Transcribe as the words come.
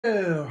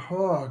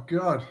Oh,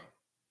 God.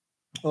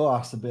 Oh,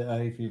 that's a bit of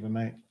hay fever,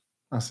 mate.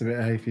 That's a bit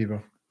of hay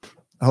fever.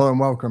 Hello and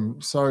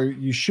welcome. So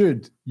you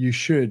should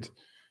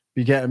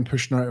be getting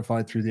push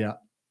notified through the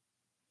app.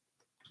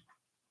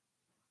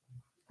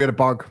 We had a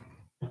bug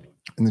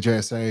in the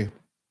JSA,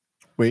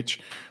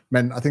 which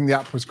meant I think the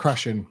app was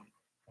crashing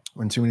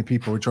when too many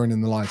people were joining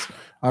the lives.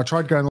 I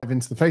tried going live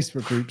into the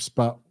Facebook groups,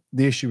 but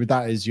the issue with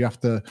that is you have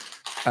to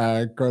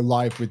go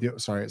live with your,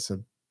 sorry, it's a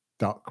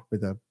duck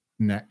with a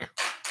neck.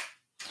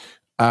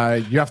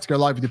 You have to go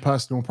live with your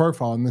personal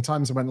profile. And the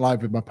times I went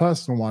live with my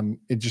personal one,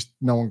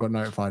 no one got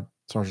notified.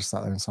 So I just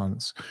sat there in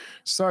silence.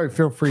 So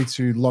feel free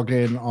to log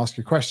in, ask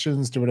your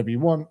questions, do whatever you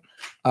want.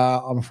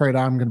 I'm afraid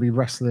I'm going to be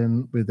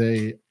wrestling with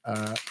a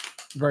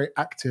very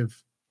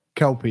active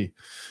Kelpie.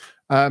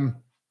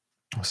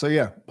 So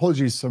yeah,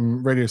 apologies,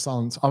 some radio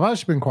silence. I've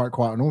actually been quite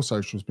quiet on all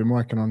socials, been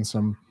working on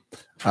some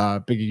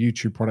bigger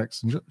YouTube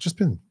products and just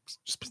been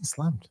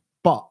slammed.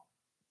 But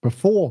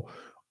before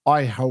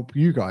I help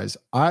you guys,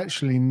 I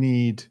actually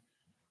need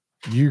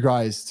you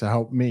guys to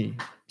help me.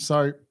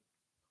 So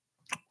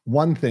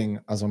one thing,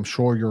 as I'm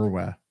sure you're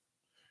aware,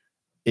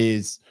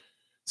 is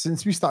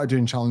since we started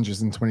doing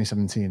challenges in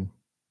 2017,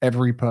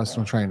 every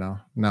personal trainer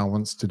now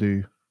wants to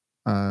do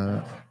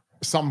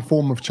some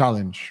form of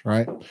challenge,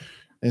 right? And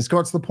it's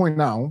got to the point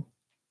now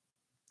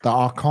that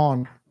I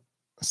can't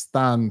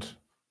stand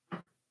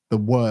the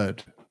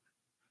word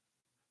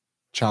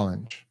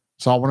challenge.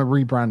 So I want to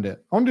rebrand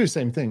it. I want to do the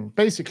same thing.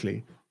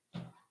 Basically,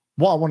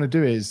 what I want to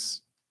do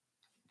is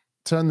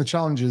turn the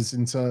challenges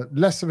into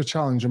less of a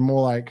challenge and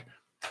more like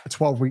a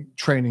 12-week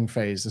training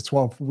phase, a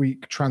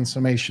 12-week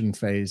transformation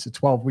phase, a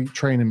 12-week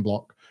training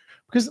block,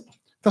 because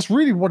that's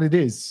really what it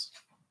is.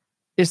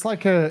 It's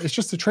like it's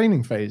just a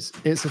training phase.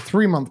 It's a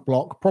 3-month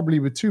block, probably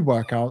with 2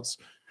 workouts,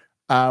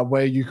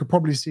 where you could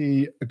probably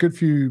see a good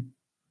few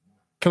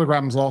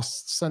kilograms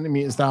lost,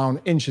 centimeters down,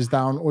 inches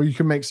down, or you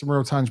can make some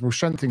real tangible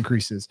strength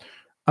increases.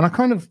 And I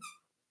kind of,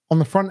 on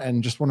the front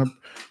end, just want to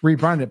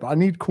rebrand it, but I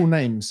need cool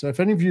names. So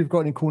if any of you have got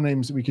any cool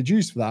names that we could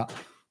use for that,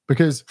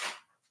 because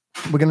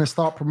we're going to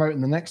start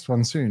promoting the next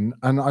one soon.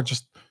 And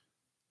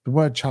the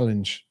word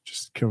challenge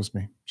just kills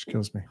me.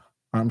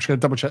 I'm just going to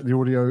double check the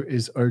audio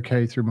is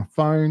okay through my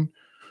phone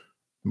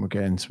and we'll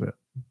get into it.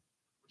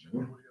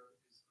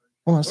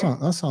 Oh,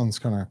 that sounds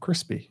kind of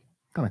crispy.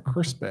 All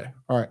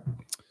right.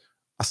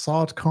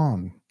 Asad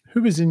Khan,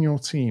 who is in your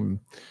team?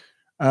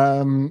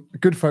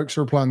 Good folks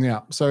are applying the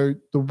app. So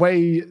the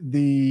way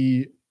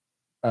the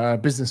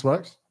business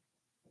works,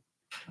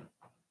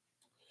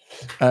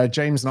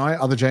 James and I,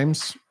 other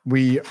James,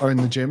 we own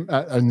the gym.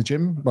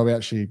 Well, we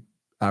actually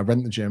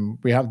rent the gym.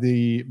 We have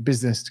the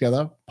business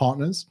together,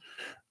 partners,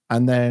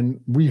 and then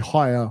we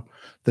hire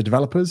the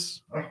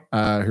developers who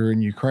are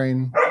in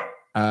Ukraine.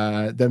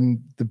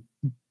 Then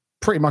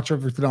pretty much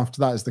everything after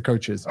that is the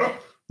coaches.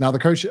 Now the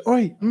coaches,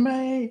 oi,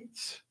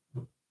 mate.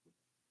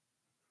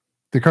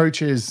 The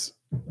coaches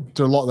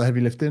do a lot of the heavy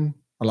lifting.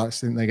 I like to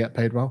think they get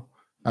paid well.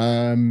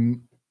 But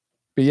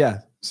yeah,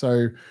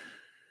 so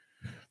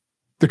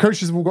the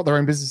coaches have all got their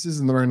own businesses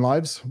and their own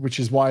lives, which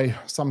is why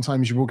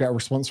sometimes you will get a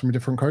response from a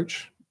different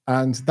coach.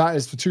 And that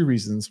is for 2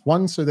 reasons.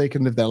 One, so they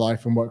can live their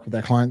life and work with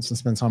their clients and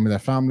spend time with their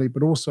family,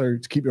 but also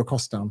to keep your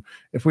costs down.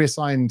 If we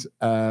assigned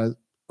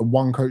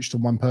one coach to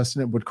one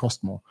person, it would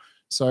cost more.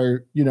 So,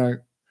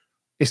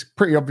 it's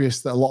pretty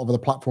obvious that a lot of other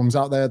platforms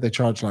out there, they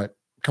charge like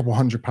a couple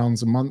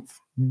 £100 a month.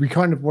 We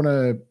kind of want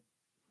to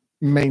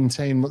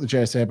maintain what the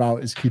JSA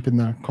about is keeping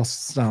the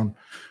costs down.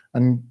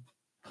 And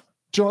do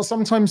you know what?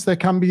 Sometimes there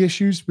can be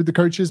issues with the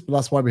coaches, but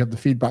that's why we have the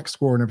feedback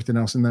score and everything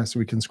else in there so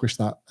we can squish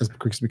that as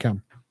quick as we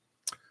can.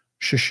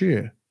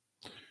 Shashir,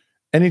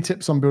 any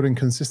tips on building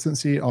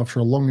consistency after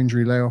a long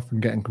injury layoff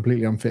and getting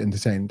completely unfit and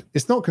detained?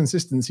 It's not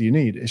consistency you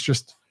need. It's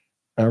just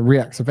a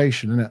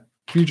reactivation, isn't it?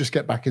 If you just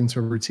get back into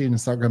a routine and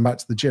start going back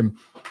to the gym,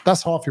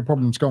 that's half your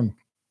problem's gone.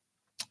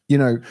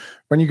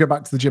 When you go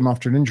back to the gym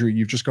after an injury,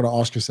 you've just got to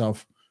ask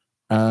yourself,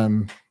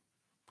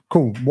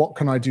 cool, what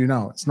can I do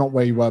now? It's not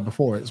where you were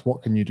before. It's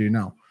what can you do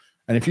now?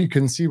 And if you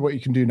can see what you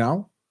can do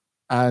now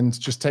and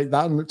just take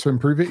that and look to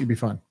improve it, you'll be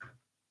fine.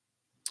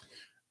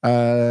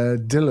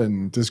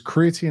 Dylan, does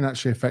creatine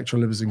actually affect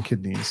your livers and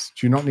kidneys?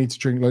 Do you not need to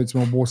drink loads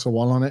more water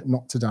while on it,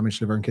 not to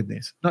damage liver and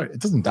kidneys? No, it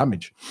doesn't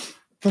damage.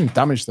 It doesn't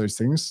damage those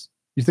things.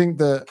 You think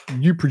that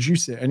you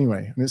produce it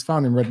anyway, and it's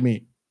found in red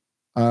meat.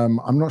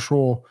 I'm not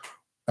sure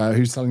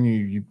who's telling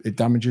you it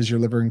damages your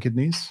liver and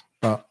kidneys,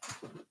 but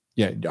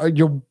yeah,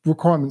 your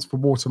requirements for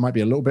water might be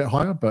a little bit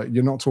higher, but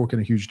you're not talking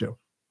a huge deal.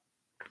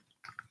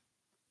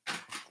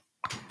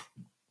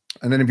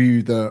 And any of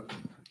you that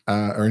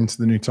are into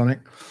the new tonic,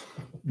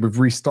 we've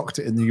restocked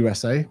it in the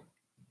USA,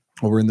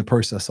 or we're in the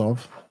process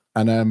of.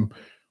 And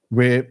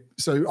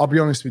so I'll be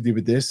honest with you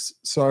with this.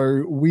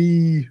 So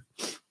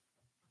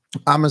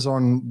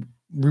Amazon,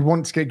 we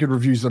want to get good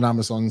reviews on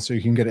Amazon so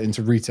you can get it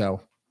into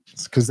retail.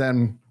 Because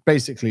then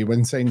basically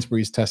when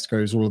Sainsbury's,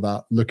 Tesco's, all of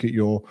that, look at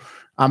your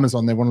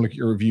Amazon, they want to look at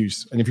your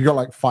reviews. And if you've got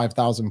like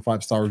 5,000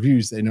 5-star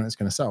reviews, they know it's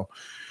going to sell.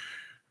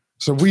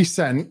 So we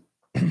sent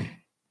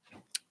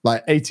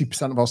like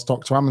 80% of our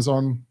stock to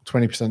Amazon,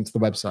 20% to the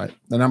website.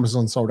 Then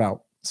Amazon sold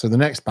out. So the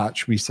next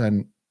batch we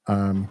sent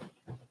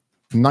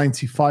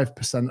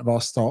 95% of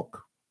our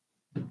stock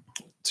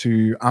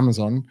to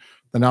Amazon.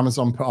 Then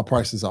Amazon put our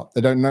prices up.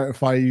 They don't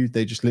notify you.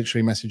 They just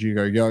literally message you,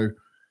 go, yo,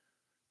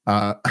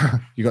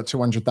 you got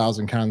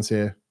 200,000 cans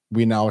here.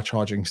 We now are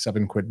charging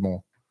 £7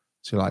 more.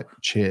 So like,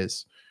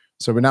 cheers.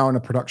 So we're now in a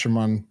production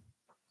run,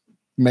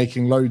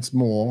 making loads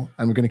more,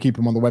 and we're going to keep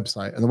them on the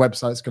website. And the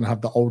website's going to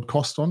have the old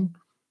cost on.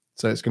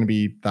 So it's going to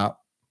be that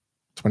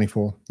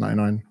 $24.99.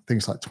 I think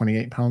it's like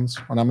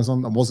 £28 on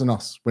Amazon. That wasn't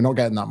us. We're not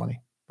getting that money,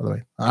 by the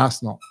way.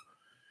 That's not.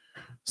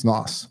 It's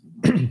not us.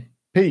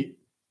 Pete.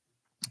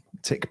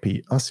 Tick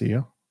Pete. I see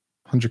you.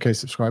 100K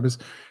subscribers.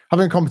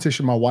 Having a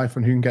competition with my wife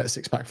on who can get a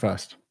six-pack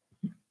first.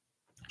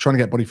 Trying to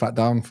get body fat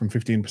down from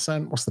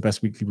 15%. What's the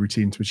best weekly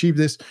routine to achieve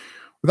this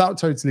without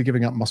totally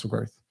giving up muscle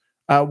growth?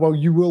 Well,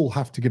 you will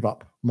have to give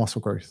up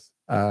muscle growth.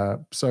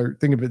 So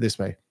think of it this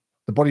way.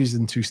 The body's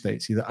in two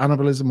states, either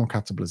anabolism or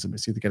catabolism.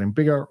 It's either getting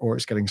bigger or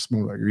it's getting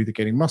smaller. You're either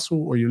gaining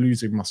muscle or you're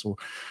losing muscle.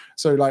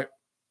 So like,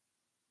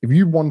 if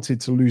you wanted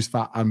to lose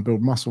fat and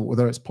build muscle,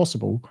 although it's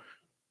possible,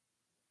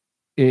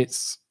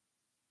 it's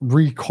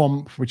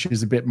recomp, which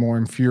is a bit more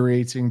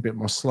infuriating, a bit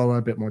more slower,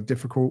 a bit more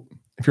difficult.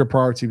 If your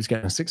priority was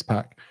getting a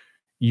six-pack,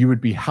 you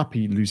would be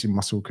happy losing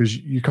muscle because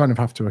you kind of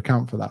have to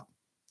account for that.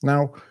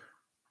 Now,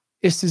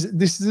 this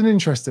is an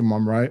interesting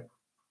one, right?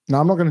 Now,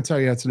 I'm not going to tell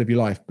you how to live your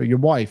life, but your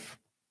wife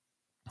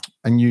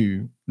and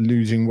you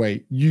losing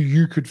weight,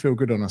 you could feel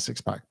good on a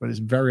six-pack, but it's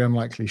very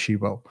unlikely she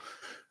will.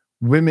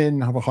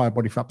 Women have a higher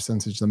body fat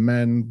percentage than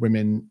men.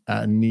 Women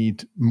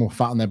need more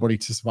fat on their body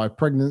to survive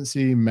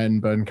pregnancy. Men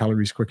burn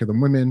calories quicker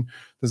than women.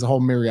 There's a whole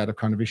myriad of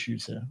kind of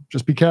issues here.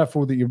 Just be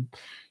careful that your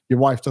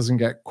wife doesn't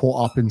get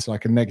caught up into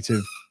like a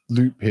negative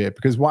loop here,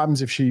 because what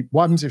happens if she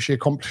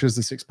accomplishes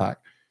the six-pack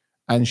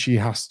and she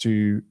has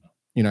to,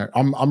 you know,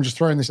 I'm just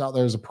throwing this out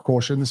there as a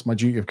precaution. This is my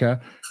duty of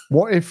care.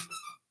 What if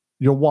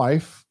your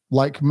wife,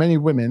 like many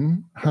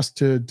women, has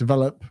to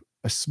develop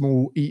a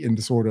small eating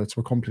disorder to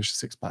accomplish a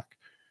six-pack?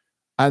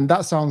 And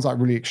that sounds like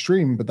really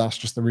extreme, but that's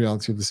just the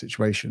reality of the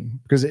situation,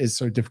 because it is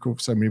so difficult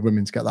for so many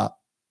women to get that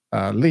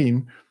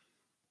lean.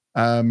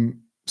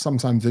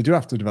 Sometimes they do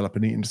have to develop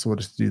an eating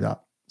disorder to do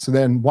that. So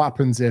then what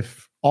happens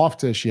if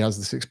after she has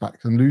the six-pack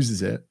and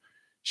loses it,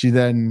 she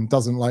then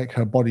doesn't like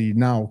her body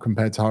now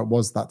compared to how it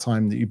was that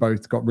time that you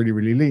both got really,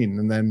 really lean?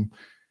 And then,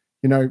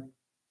 you know,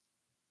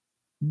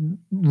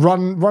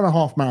 run a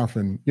half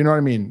marathon. You know what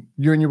I mean?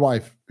 You and your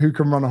wife, who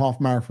can run a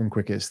half marathon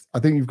quickest? I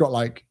think you've got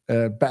like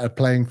a better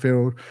playing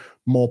field,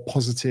 more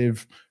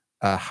positive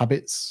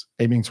habits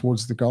aiming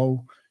towards the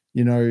goal.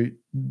 You know,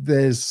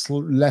 there's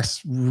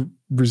less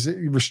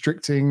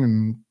restricting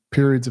and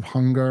periods of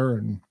hunger.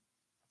 And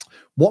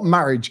what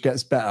marriage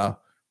gets better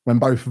when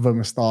both of them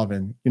are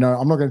starving? You know,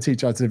 I'm not going to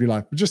teach you how to live your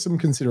life, but just some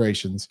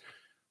considerations.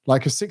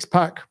 Like a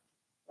six-pack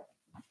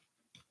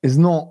is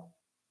not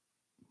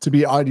to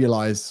be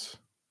idealized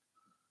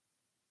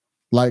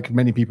like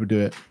many people do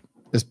it.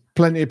 There's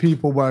plenty of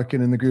people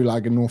working in the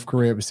gulag in North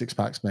Korea with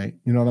six-packs, mate.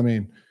 You know what I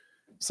mean?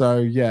 So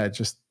yeah,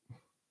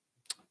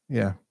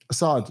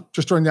 Assad,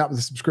 just joined the app with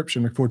a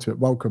subscription. Look forward to it.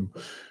 Welcome.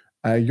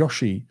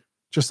 Yoshi,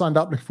 just signed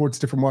up. Looking forward to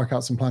different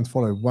workouts and plan to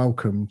follow.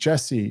 Welcome.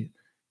 Jesse,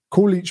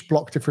 call each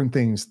block different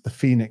things. The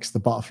phoenix, the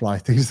butterfly,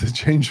 things that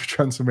change for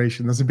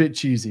transformation. That's a bit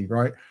cheesy,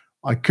 right?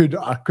 I could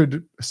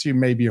assume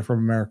maybe you're from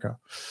America.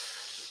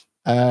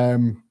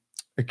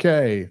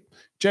 Okay.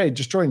 Jade,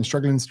 just joined.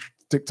 Struggling to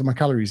stick to my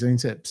calories. Any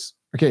tips?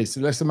 Okay, so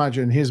let's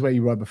imagine here's where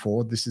you were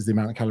before. This is the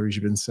amount of calories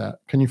you've been set.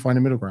 Can you find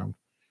a middle ground?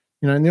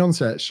 You know, in the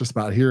onset, it's just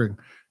about hearing.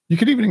 You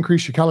could even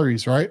increase your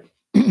calories, right?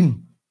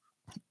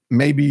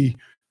 maybe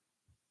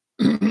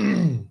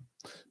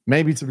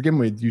to begin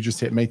with, you just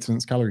hit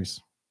maintenance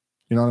calories.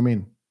 You know what I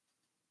mean?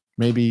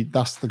 Maybe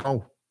that's the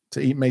goal,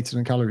 to eat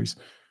maintenance calories.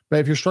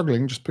 But if you're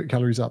struggling, just put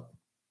calories up.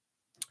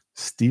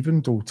 Stephen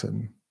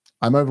Dalton.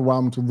 I'm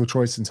overwhelmed with the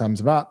choice in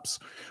terms of apps.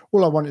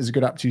 All I want is a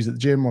good app to use at the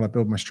gym while I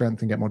build my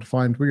strength and get more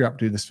defined. Will your app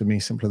do this for me?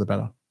 Simpler the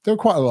better. There are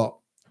quite a lot.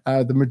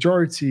 The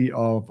majority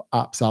of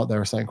apps out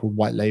there are something called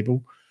white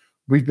label.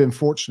 We've been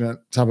fortunate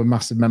to have a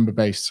massive member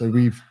base. So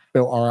we've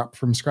built our app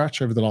from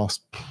scratch over the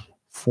last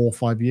 4 or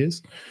 5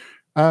 years.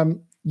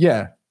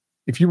 Yeah,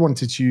 if you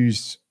wanted to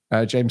use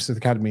James Smith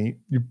Academy,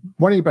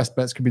 one of your best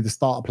bets could be the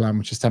starter plan,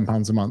 which is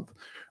 £10 a month.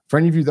 For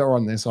any of you that are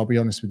on this, I'll be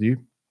honest with you.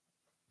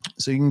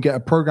 So you can get a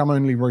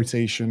program-only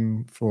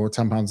rotation for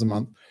 £10 a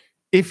month.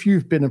 If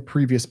you've been a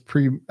previous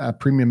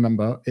premium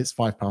member, it's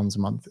 £5 a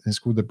month. It's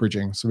called the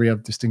bridging. So we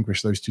have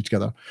distinguished those two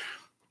together.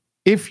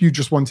 If you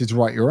just wanted to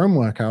write your own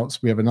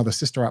workouts, we have another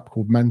sister app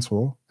called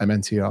Mentor,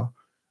 MNTR.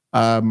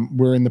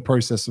 We're in the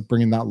process of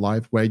bringing that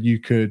live, where you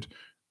could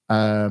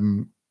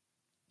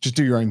just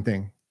do your own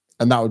thing.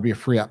 And that would be a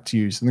free app to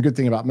use. And the good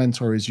thing about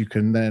Mentor is you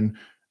can then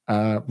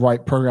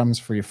write programs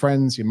for your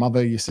friends, your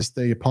mother, your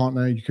sister, your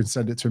partner. You can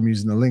send it to them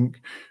using the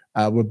link.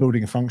 We're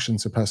building a function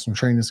so personal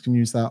trainers can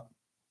use that.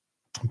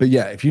 But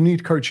yeah, if you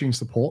need coaching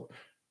support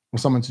or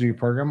someone to do your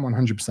program,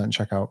 100%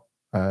 check out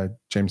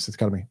James Smith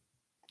Academy.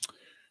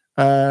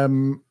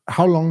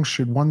 How long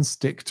should one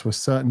stick to a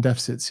certain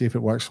deficit, see if it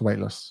works for weight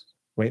loss?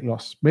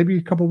 Maybe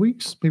a couple of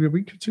weeks, maybe a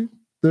week or two.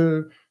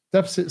 The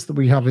deficits that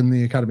we have in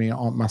the academy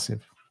aren't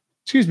massive.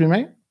 Excuse me,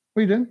 mate. What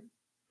are you doing?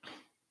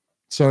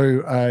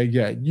 So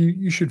yeah,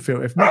 you should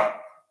feel if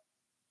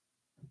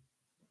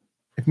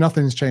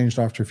nothing's changed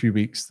after a few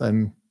weeks,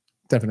 then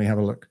definitely have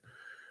a look.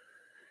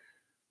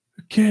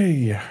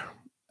 Okay.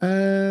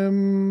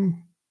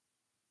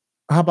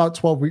 How about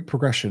 12-week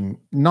progression?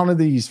 None of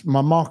these,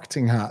 my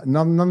marketing hat,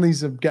 none of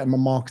these are getting my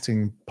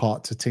marketing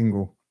part to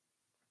tingle.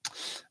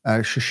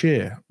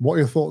 Shashir, what are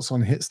your thoughts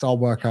on HIIT style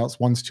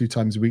workouts 1 to 2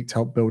 times a week to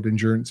help build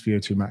endurance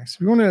VO2 max?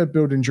 If you want to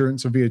build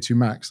endurance or VO2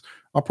 max,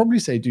 I'll probably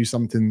say do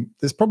something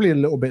that's probably a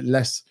little bit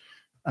less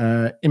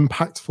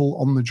impactful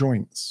on the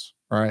joints,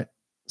 right?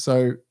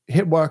 So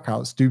HIIT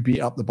workouts do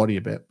beat up the body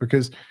a bit,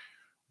 because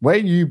where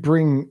you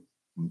bring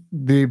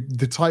the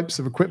types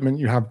of equipment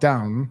you have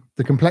down,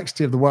 the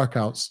complexity of the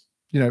workouts,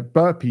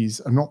 burpees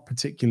are not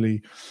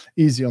particularly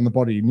easy on the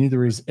body.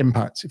 Neither is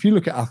impact. If you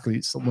look at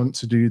athletes that want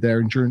to do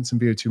their endurance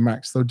and VO2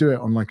 max, they'll do it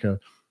on like a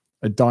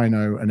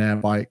dyno, an air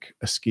bike,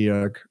 a ski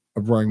erg,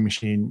 a rowing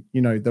machine.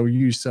 They'll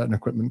use certain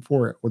equipment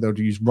for it, or they'll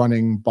use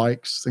running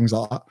bikes, things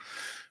like that.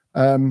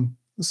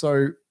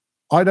 So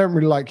I don't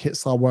really like HIIT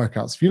style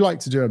workouts. If you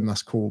like to do them,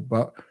 that's cool.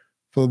 But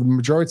for the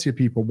majority of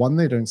people, one,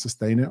 they don't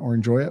sustain it or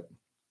enjoy it.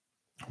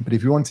 But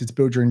if you wanted to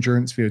build your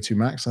endurance VO2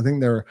 max, I think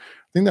there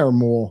are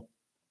more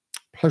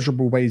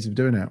pleasurable ways of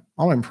doing it.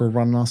 I went for a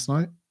run last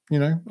night.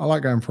 I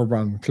like going for a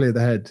run, clear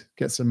the head,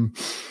 get some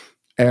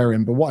air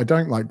in. But what I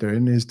don't like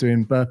doing is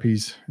doing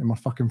burpees in my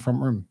fucking front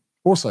room.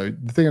 Also,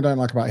 the thing I don't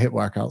like about HIIT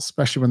workouts,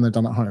 especially when they're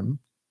done at home,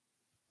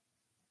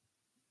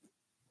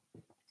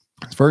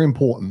 it's very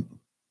important.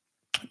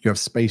 You have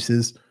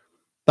spaces.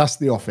 That's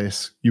the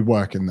office. You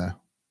work in there.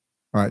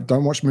 All right.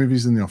 Don't watch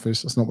movies in the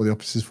office. That's not what the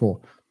office is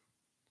for.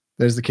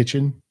 There's the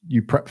kitchen.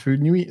 You prep food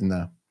and you eat in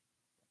there.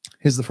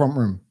 Here's the front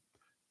room.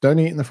 Don't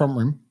eat in the front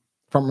room.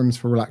 Front room's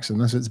for relaxing,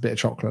 unless it's a bit of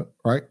chocolate,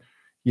 right?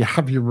 You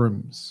have your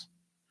rooms.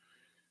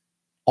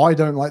 I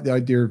don't like the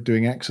idea of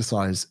doing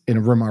exercise in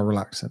a room I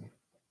relax in.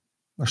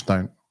 I just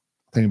don't.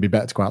 I think it'd be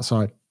better to go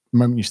outside. The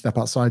moment you step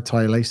outside,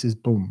 tie your laces,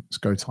 boom, it's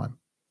go time.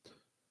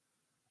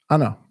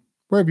 Anna,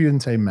 where have you and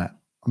Tay met?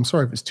 I'm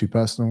sorry if it's too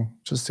personal.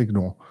 Just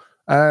ignore.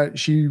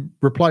 She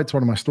replied to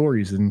one of my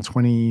stories in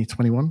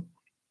 2021.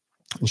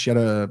 And she had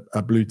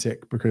a blue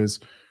tick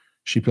because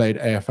she played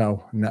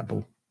AFL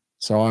netball.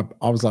 So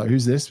I was like,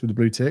 who's this with the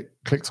blue tick?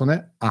 Clicked on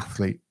it.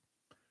 Athlete.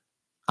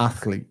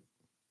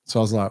 So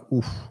I was like,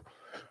 oof.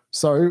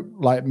 So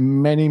like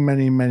many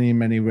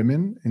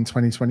women in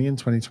 2020 and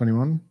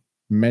 2021,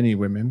 many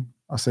women,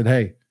 I said,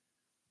 hey,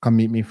 come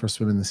meet me for a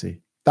swim in the sea.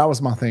 That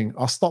was my thing.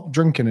 I stopped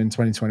drinking in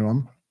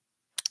 2021.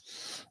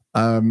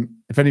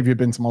 If any of you have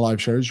been to my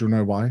live shows, you'll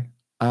know why.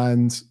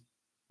 And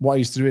what I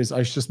used to do is I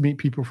used to just meet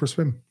people for a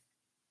swim.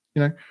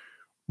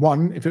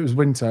 One, if it was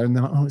winter and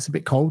they're like, oh, it's a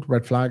bit cold,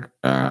 red flag.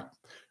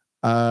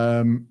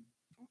 Didn't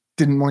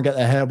want to get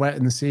their hair wet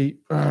in the sea,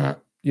 and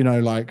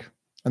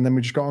then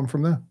we just got on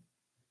from there.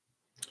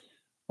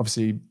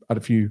 Obviously, had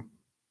a few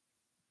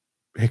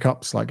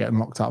hiccups, like getting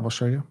locked out of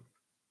Australia.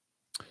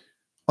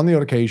 On the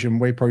odd occasion,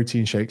 whey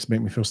protein shakes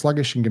make me feel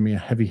sluggish and give me a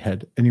heavy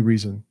head. Any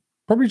reason?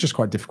 Probably just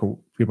quite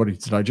difficult for your body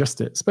to digest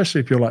it,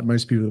 especially if you're like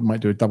most people that might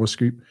do a double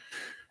scoop.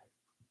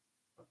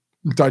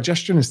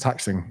 Digestion is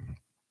taxing.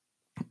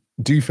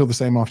 Do you feel the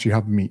same after you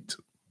have meat?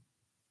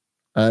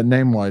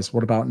 Name-wise,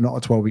 what about not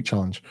a 12-week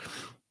challenge?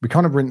 We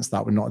kind of rinsed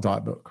that with not a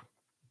diet book.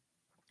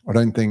 I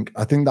think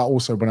that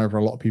also went over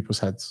a lot of people's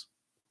heads.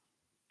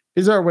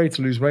 Is there a way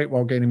to lose weight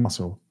while gaining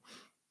muscle?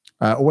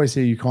 Always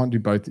hear you can't do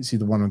both. It's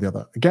either one or the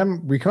other.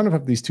 Again, we kind of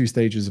have these two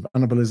stages of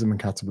anabolism and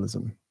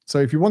catabolism. So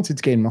if you wanted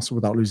to gain muscle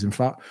without losing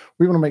fat,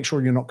 we want to make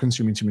sure you're not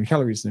consuming too many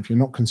calories. And if you're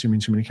not consuming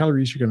too many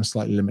calories, you're going to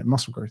slightly limit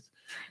muscle growth.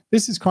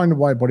 This is kind of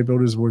why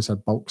bodybuilders have always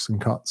had bulks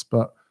and cuts,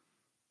 but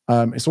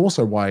it's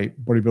also why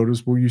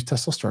bodybuilders will use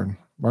testosterone,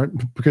 right?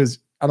 Because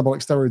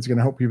anabolic steroids are going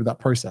to help you with that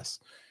process.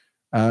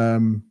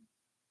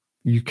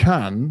 You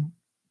can,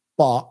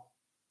 but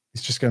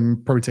it's just going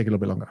to probably take a little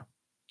bit longer.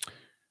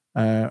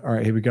 All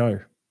right, here we go.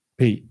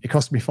 Pete, it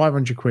cost me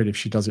 500 quid if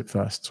she does it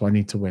first, so I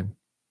need to win.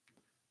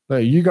 So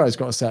you guys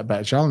got to set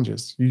better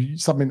challenges.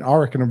 Something I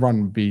reckon a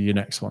run would be your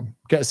next one.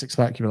 Get a six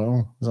pack, you're like,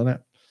 oh, is that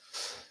it?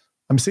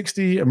 I'm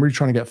 60. I'm really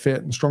trying to get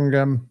fit and strong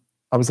again.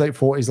 I was late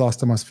 40s last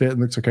time I was fit and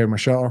looked okay with my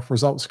shirt off.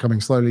 Results are coming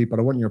slowly, but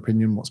I want your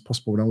opinion. What's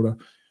possible when older?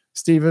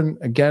 Stephen,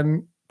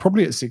 again,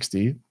 probably at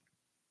 60,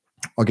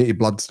 I'll get your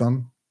bloods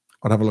done.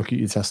 I'd have a look at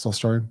your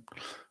testosterone.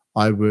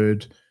 I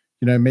would,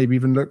 maybe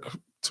even look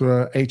to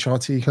a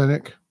HRT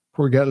clinic.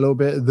 Probably get a little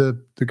bit of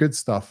the good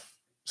stuff.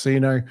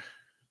 So,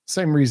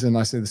 same reason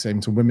I say the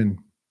same to women.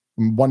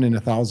 1 in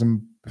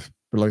 1,000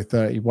 below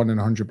 30, 1 in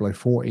 100 below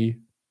 40,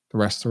 the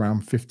rest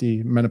around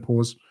 50,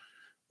 menopause.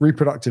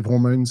 Reproductive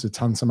hormones are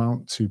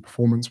tantamount to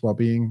performance,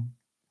 well-being,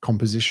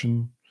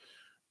 composition.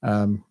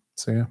 So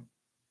yeah.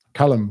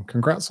 Callum,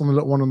 congrats on the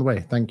little one on the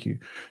way. Thank you.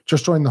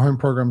 Just joined the home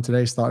program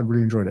today. Started,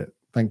 really enjoyed it.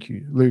 Thank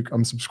you. Luke,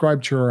 I'm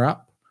subscribed to your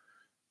app.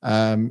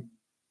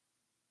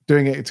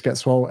 doing it to get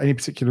swole. Any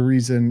particular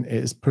reason it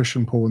is push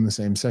and pull in the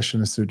same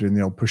session as to doing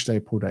the old push day,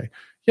 pull day?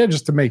 Yeah,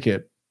 just to make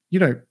it, you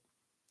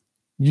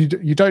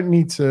don't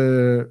need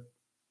to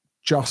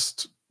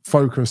just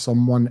focus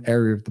on one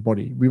area of the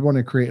body. We want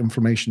to create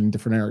inflammation in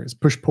different areas.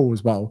 Push pull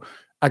as well,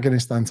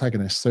 agonist,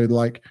 antagonist. So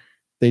like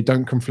they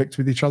don't conflict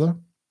with each other.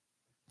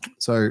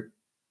 So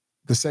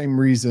the same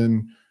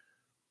reason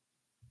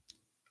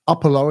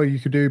upper lower you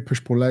could do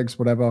push pull legs,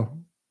 whatever,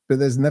 but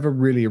there's never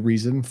really a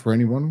reason for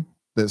anyone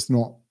that's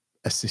not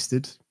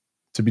assisted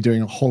to be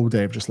doing a whole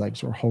day of just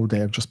legs or a whole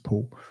day of just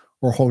pull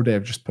or a whole day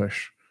of just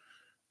push.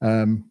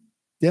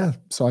 Yeah,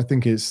 so I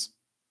think it's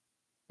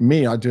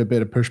me, I do a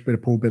bit of push, bit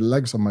of pull, bit of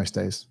legs on most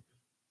days.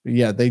 But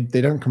yeah, they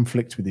don't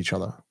conflict with each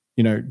other.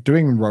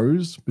 Doing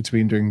rows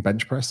between doing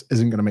bench press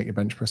isn't going to make your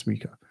bench press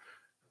weaker.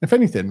 If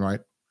anything,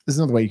 right, there's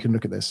another way you can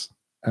look at this.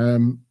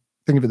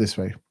 Think of it this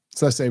way.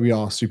 So let's say we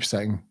are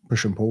supersetting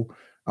push and pull.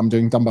 I'm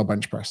doing dumbbell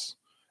bench press.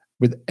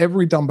 With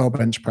every dumbbell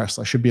bench press,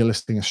 I should be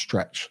eliciting a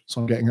stretch.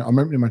 So I'm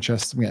opening my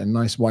chest, I'm getting a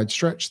nice wide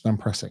stretch, then I'm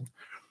pressing.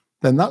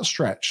 Then that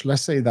stretch,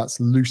 let's say that's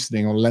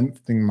loosening or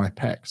lengthening my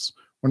pecs.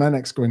 When I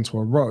next go into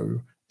a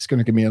row, it's going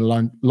to give me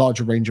a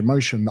larger range of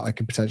motion that I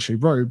could potentially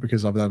row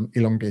because I've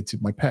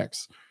elongated my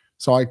pecs.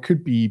 So I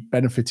could be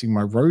benefiting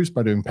my rows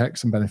by doing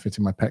pecs and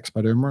benefiting my pecs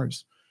by doing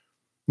rows.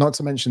 Not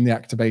to mention the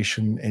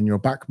activation in your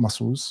back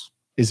muscles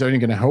is only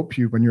going to help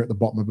you when you're at the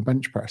bottom of a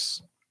bench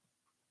press.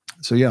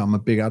 So yeah, I'm a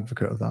big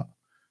advocate of that.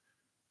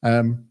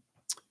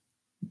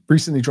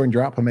 Recently joined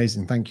your app.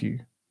 Amazing. Thank you.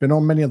 Been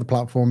on many other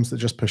platforms that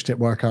just push tip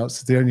workouts.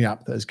 It's the only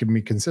app that has given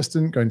me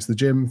consistent going to the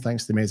gym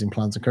thanks to the amazing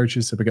plans and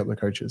coaches. So big up the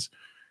coaches.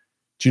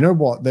 Do you know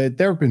what? There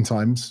have been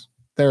times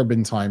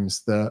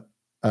that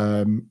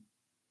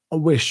I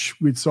wish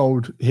we'd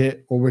sold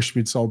HIIT or wish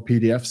we'd sold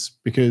PDFs,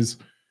 because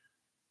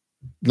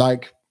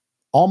like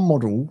our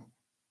model,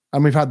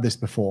 and we've had this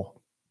before,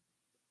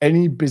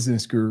 any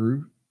business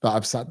guru that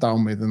I've sat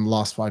down with in the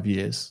last 5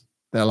 years,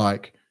 they're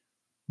like,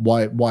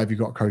 why have you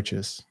got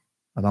coaches?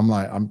 And I'm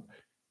like,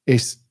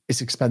 it's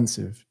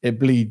expensive. It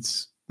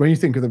bleeds. When you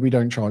think of that, we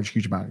don't charge a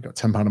huge amount. You've got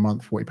 £10 a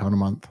month, £40 a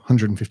month,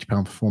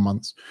 £150 for 4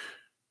 months.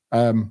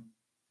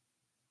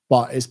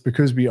 But it's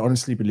because we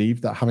honestly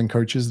believe that having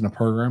coaches in a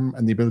program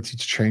and the ability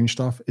to change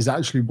stuff is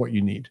actually what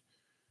you need.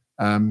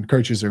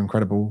 Coaches are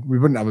incredible. We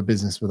wouldn't have a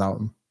business without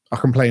them. I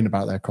complain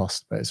about their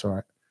cost, but it's all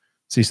right.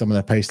 See some of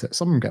their pay slips.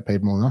 Some of them get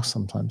paid more than us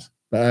sometimes.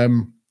 But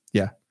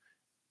yeah,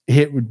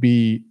 HIIT would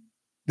be,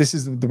 this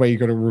is the way you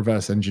got to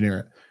reverse engineer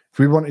it. If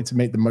we wanted to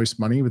make the most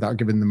money without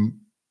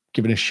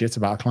giving a shit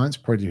about our clients,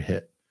 probably do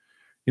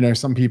HIIT.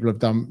 Some people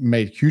have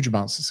made huge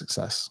amounts of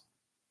success.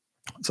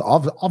 So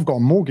I've got a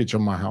mortgage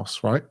on my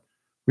house, right?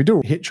 We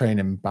do HIIT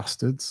training,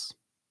 bastards.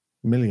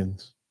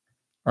 Millions.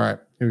 All right,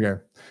 here we go.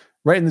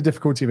 Rating the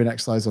difficulty of an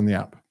exercise on the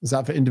app. Is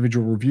that for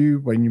individual review?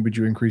 When would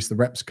you increase the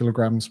reps,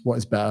 kilograms? What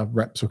is better,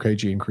 reps or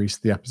kg increase?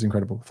 The app is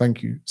incredible.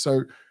 Thank you.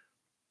 So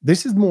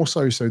this is more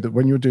so that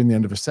when you're doing the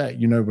end of a set,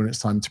 you know when it's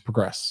time to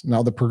progress.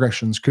 Now, the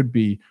progressions could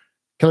be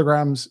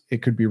kilograms,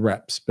 it could be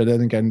reps, but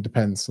then again, it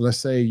depends. So let's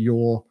say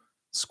you're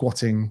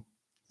squatting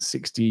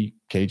 60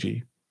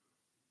 kg.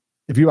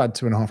 If you add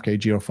 2.5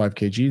 kg or 5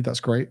 kg,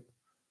 that's great.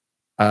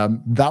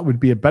 That would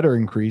be a better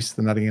increase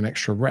than adding an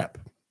extra rep,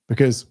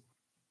 because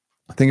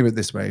think of it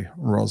this way,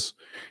 Roz.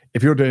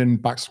 If you're doing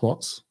back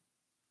squats,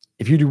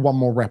 if you do one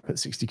more rep at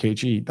 60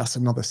 kg, that's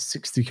another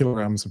 60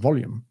 kilograms of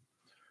volume.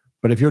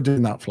 But if you're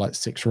doing that for like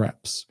 6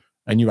 reps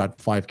and you add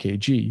 5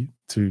 kg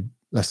to,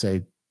 let's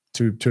say,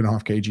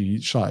 2.5 kg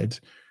each side,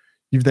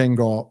 you've then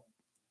got,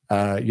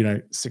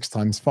 6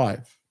 times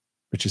 5,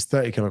 which is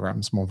 30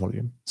 kilograms more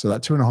volume. So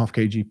that 2.5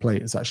 kg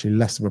plate is actually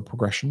less of a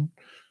progression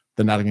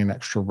than adding an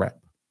extra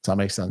rep. Does that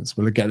make sense?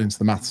 We'll get into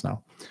the maths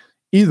now.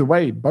 Either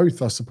way,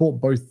 I support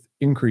both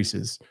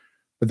increases,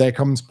 but there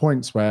comes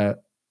points where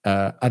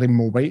adding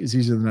more weight is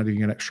easier than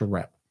adding an extra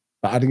rep.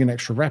 But adding an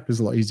extra rep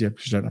is a lot easier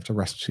because you don't have to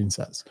rest between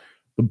sets.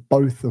 But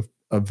both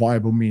are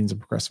viable means of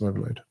progressive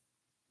overload.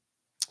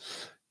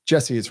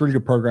 Jesse, it's a really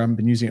good program.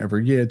 Been using it over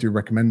a year. Do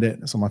recommend it.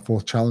 It's on my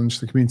 4th challenge.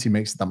 The community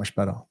makes it that much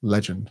better.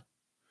 Legend.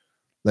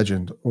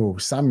 Oh,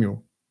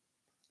 Samuel.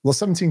 Lost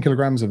 17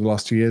 kilograms over the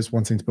last 2 years,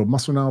 wanting to build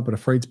muscle now, but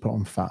afraid to put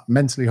on fat.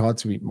 Mentally hard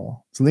to eat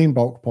more. It's lean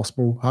bulk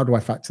possible. How do I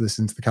factor this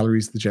into the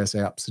calories the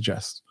JSA app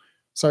suggests?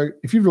 So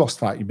if you've lost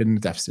fat, you've been in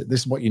a deficit.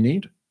 This is what you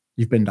need.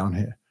 You've been down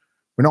here.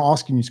 We're not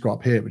asking you to go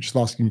up here. We're just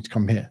asking you to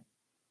come here.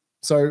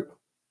 So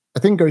I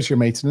think go to your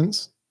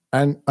maintenance.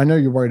 And I know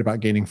you're worried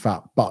about gaining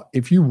fat, but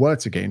if you were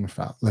to gain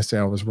fat, let's say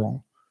I was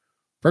wrong,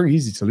 very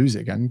easy to lose it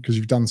again because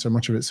you've done so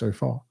much of it so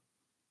far.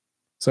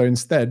 So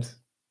instead,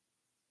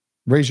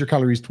 raise your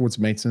calories towards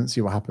maintenance,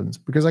 see what happens.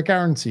 Because I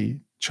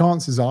guarantee,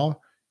 chances are,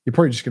 you're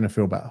probably just going to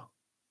feel better.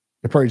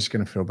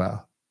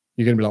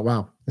 You're going to be like,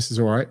 wow, this is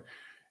all right.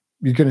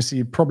 You're going to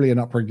see probably an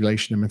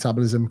upregulation in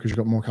metabolism because you've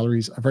got more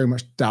calories. I very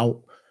much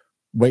doubt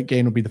weight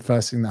gain will be the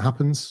first thing that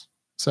happens.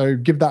 So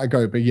give that a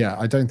go. But yeah,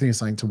 I don't think it's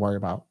something to worry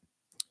about.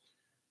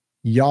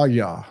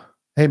 Yeah.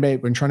 Hey,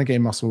 mate, when trying to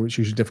gain muscle, it's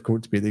usually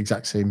difficult to be at the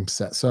exact same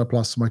set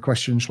surplus. So my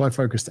question, shall I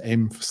focus to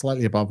aim for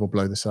slightly above or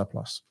below the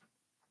surplus?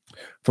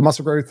 For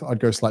muscle growth, I'd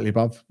go slightly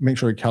above. Make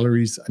sure your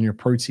calories and your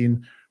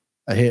protein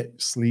are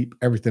hit, sleep,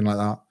 everything like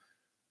that.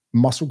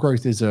 Muscle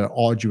growth is an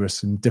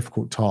arduous and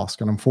difficult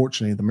task. And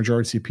unfortunately, the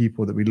majority of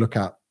people that we look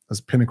at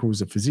as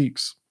pinnacles of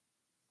physiques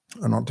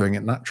are not doing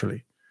it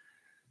naturally.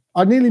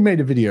 I nearly made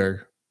a video,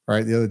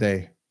 right, the other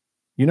day.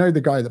 You know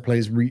the guy that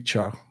plays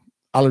Reacher,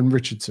 Alan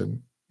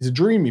Richardson? He's a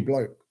dreamy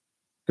bloke,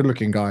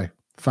 good-looking guy,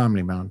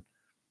 family man.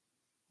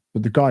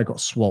 But the guy got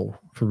swole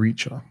for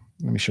Reacher.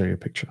 Let me show you a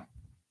picture.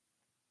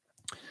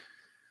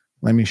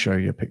 Let me show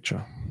you a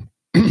picture.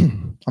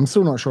 I'm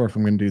still not sure if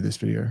I'm going to do this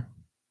video.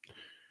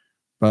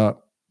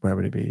 But where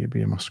would it be? It'd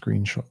be in my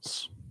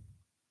screenshots.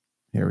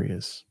 Here he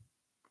is.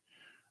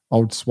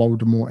 Old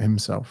Swoldemort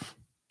himself.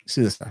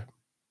 See this guy?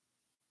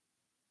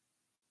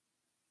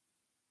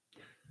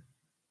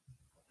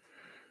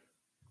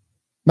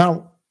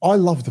 Now, I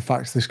love the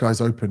fact this guy's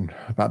open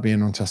about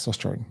being on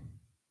testosterone.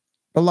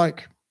 But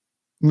like,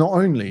 not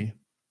only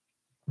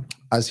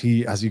has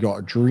he got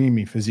a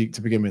dreamy physique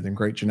to begin with and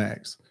great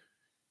genetics,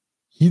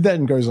 he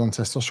then goes on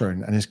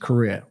testosterone and his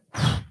career.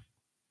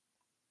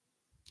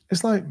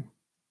 It's like,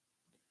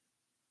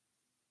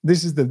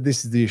 this is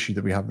the issue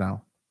that we have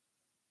now.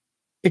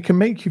 It can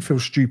make you feel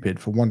stupid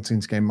for wanting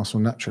to gain muscle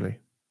naturally.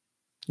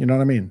 You know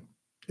what I mean?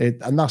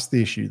 And that's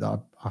the issue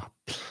that I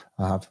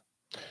have.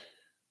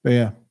 But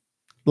yeah,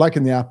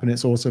 liking the app, and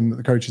it's awesome that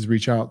the coaches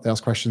reach out, they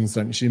ask questions,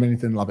 don't assume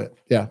anything, love it.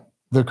 Yeah,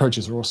 the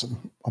coaches are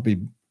awesome.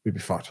 We'd be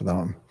fucked with that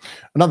one.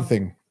 Another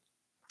thing,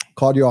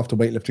 cardio after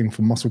weightlifting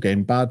for muscle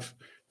gain, bad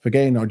for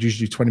gain. I'd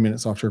usually do 20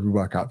 minutes after every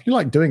workout. If you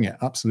like doing it,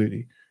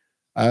 absolutely.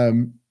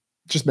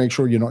 Just make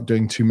sure you're not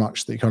doing too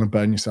much that you kind of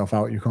burn yourself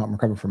out. You can't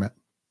recover from it.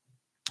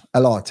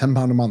 LR,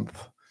 £10 a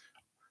month.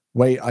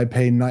 Wait, I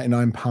pay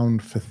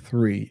 £99 for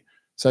 3.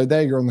 So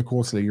there you're on the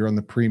quarterly, you're on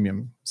the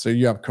premium. So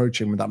you have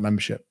coaching with that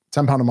membership.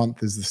 £10 a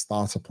month is the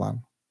starter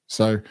plan.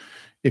 So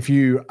if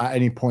you, at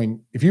any point,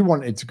 if you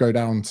wanted to go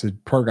down to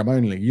program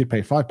only, you'd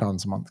pay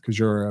 £5 a month because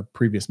you're a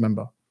previous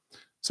member.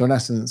 So in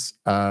essence,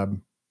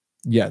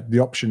 yeah, the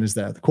option is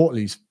there. The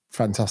quarterly is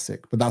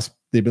fantastic, but that's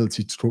the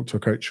ability to talk to a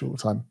coach all the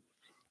time.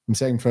 I'm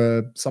saying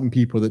for some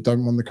people that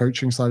don't want the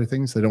coaching side of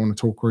things, they don't want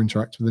to talk or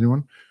interact with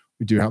anyone,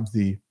 we do have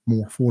the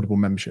more affordable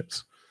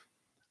memberships.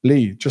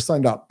 Lee, just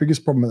signed up.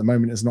 Biggest problem at the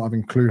moment is not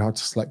having a clue how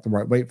to select the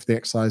right weight for the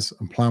exercise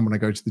and plan when I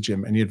go to the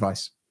gym. Any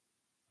advice?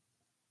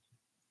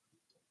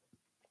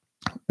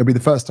 It'll be the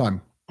first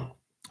time.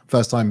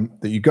 First time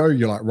that you go,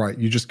 you're like, right,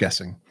 you're just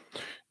guessing.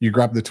 You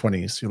grab the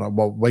 20s, you're like,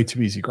 well, way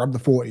too easy. Grab the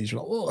 40s,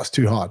 you're like, oh, that's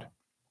too hard.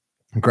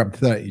 And grab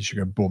the 30s, you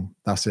go, boom,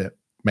 that's it.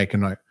 Make a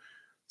note.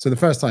 So the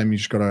first time, you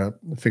just got to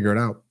figure it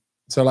out.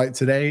 So like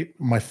today,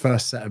 my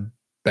first set of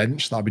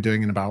bench that I'll be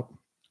doing in about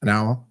an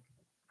hour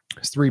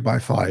is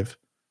 3x5.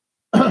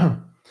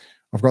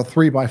 I've got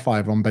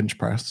 3x5 on bench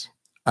press,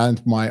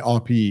 and my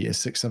RPE is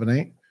 6, 7,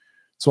 8.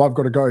 So I've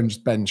got to go and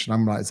just bench, and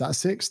I'm like, is that a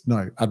 6?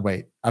 No, add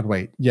weight, add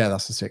weight. Yeah,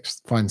 that's a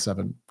 6. Find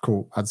 7.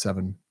 Cool, add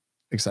 7,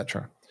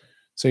 etc.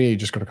 So yeah, you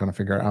just got to kind of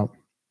figure it out.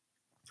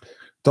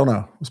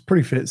 Donna was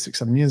pretty fit 6,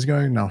 7 years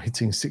ago, now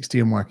hitting 60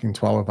 and working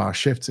 12-hour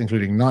shifts,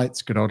 including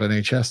nights, good old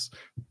NHS,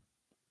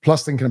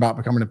 plus thinking about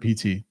becoming a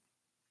PT.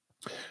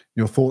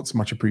 Your thoughts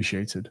much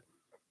appreciated.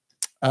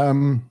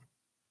 So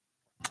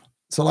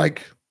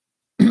like,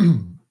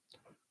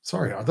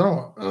 sorry, I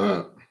don't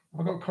know.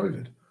 I got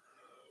COVID.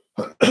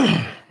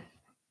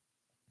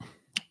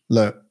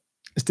 Look,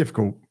 it's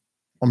difficult.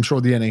 I'm sure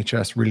the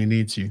NHS really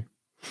needs you.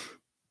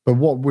 But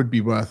what would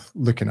be worth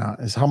looking at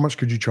is how much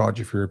could you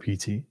charge if you're a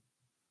PT?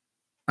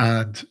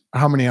 And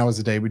how many hours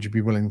a day would you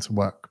be willing to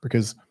work?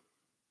 Because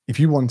if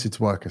you wanted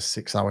to work a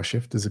 6-hour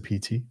shift as a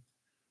PT,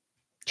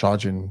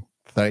 charging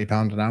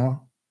 £30 an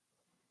hour,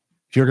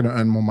 if you're going to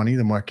earn more money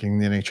than working in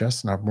the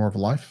NHS and have more of a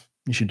life,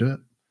 you should do it.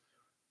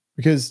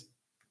 Because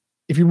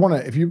if you want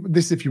to, if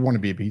you want to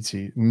be a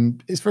PT,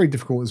 and it's very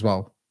difficult as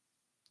well.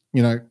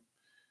 You know,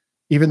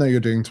 even though you're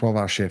doing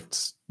 12-hour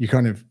shifts, you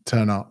kind of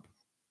turn up,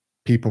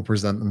 people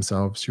present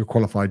themselves, you're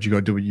qualified, you got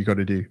to do what you got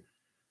to do.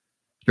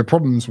 Your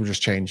problems will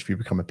just change if you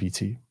become a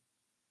PT.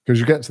 Because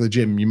you get to the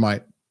gym, you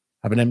might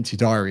have an empty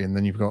diary, and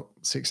then you've got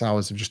 6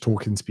 hours of just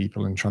talking to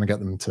people and trying to get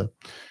them to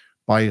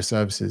buy your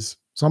services.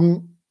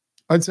 So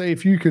I'd say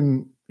if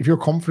you're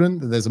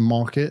confident that there's a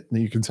market, that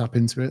you can tap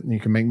into it and you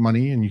can make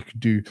money and you could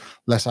do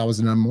less hours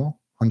and earn more,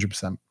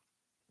 100%.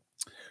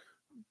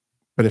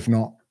 But if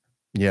not,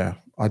 yeah,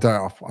 I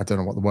don't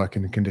know what the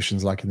working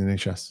conditions like in the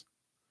NHS.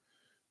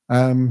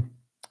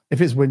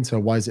 If it's winter,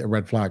 why is it a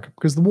red flag?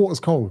 Because the water's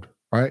cold,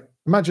 right?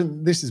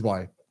 Imagine this is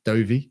why,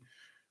 Dovey.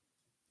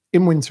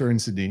 In winter in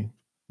Sydney,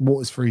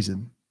 water's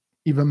freezing.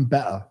 Even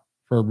better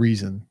for a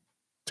reason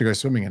to go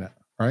swimming in it,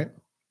 right?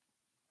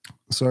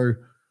 So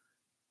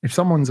if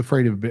someone's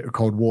afraid of a bit of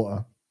cold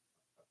water,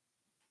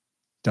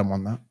 don't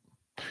want that.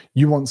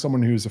 You want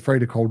someone who's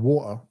afraid of cold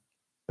water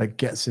that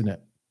gets in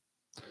it.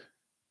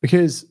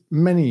 Because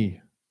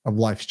many of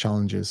life's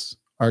challenges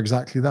are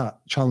exactly that,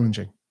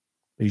 challenging.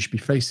 But you should be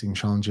facing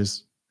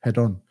challenges head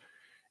on.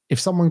 If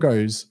someone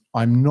goes,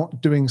 I'm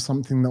not doing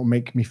something that will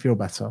make me feel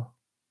better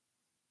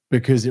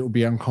because it will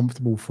be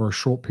uncomfortable for a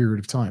short period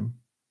of time,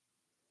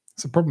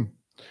 It's a problem.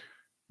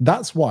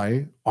 That's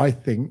why I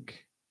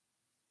think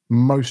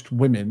most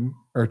women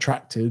are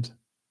attracted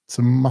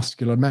to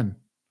muscular men,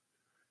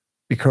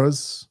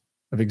 because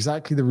of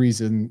exactly the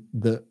reason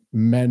that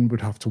men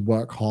would have to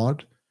work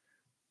hard.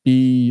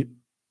 You'd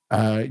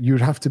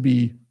have to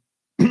be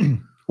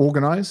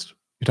organized.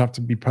 You'd have to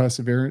be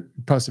persevere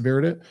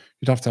at it.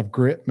 You'd have to have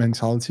grit,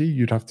 mentality.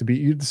 You'd have to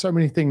be, there's so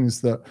many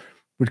things that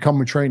would come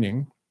with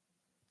training.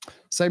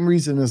 Same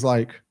reason as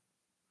like,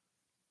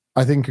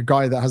 I think a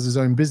guy that has his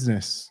own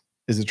business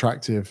is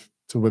attractive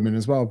to women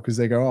as well, because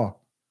they go, oh,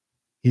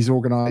 he's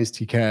organized,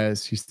 he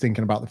cares, he's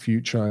thinking about the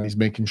future, he's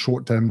making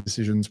short-term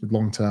decisions with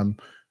long-term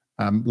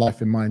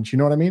life in mind. You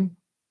know what I mean?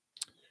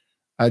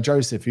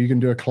 Joseph, you can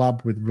do a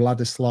collab with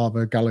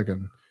Vladislava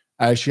Gallagher.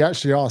 She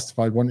actually asked if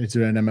I wanted to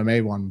do an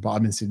MMA one, but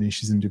I'm in Sydney,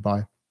 she's in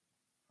Dubai.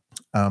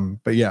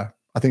 But yeah,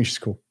 I think she's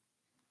cool.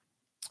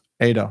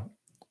 Ada,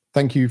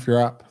 thank you for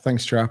your app.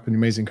 Thanks to your app and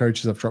amazing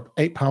coaches. I've dropped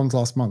 £8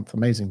 last month.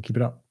 Amazing. Keep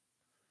it up.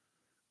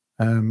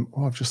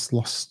 Oh, I've just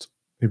lost.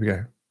 Here we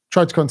go.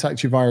 Tried to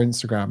contact you via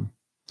Instagram.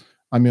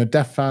 I'm your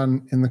deaf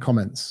fan in the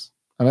comments.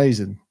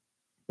 Amazing.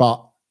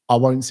 But I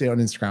won't see it on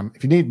Instagram.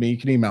 If you need me, you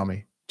can email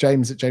me.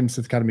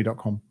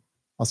 james@jamesmithacademy.com.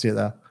 I'll see it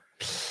there.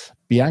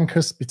 Bianca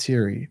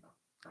Spiteri.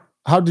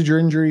 How did your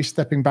injury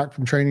stepping back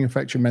from training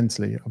affect you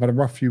mentally? I've had a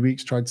rough few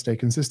weeks, tried to stay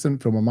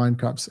consistent, fill my mind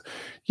cups.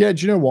 Yeah,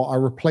 do you know what? I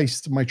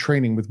replaced my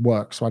training with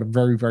work. So I had a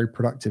very, very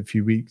productive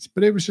few weeks.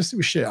 But it was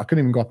shit. I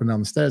couldn't even go up and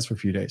down the stairs for a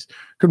few days.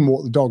 Couldn't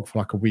walk the dog for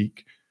like a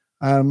week.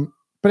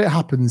 But it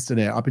happens,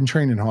 didn't it? I've been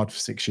training hard for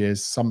 6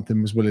 years.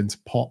 Something was willing to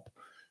pop.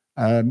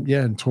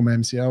 And tore my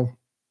MCL.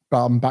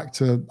 But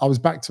I was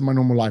back to my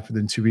normal life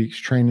within 2 weeks,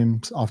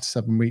 training after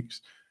 7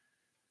 weeks.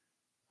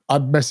 I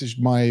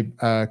messaged my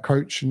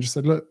coach and just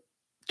said, look,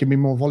 give me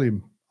more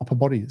volume, upper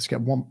body, let's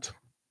get whomped.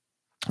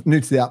 New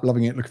to the app,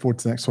 loving it, looking forward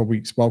to the next 12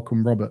 weeks.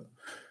 Welcome, Robert.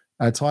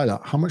 Tyler,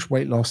 how much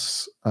weight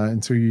loss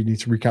until you need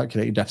to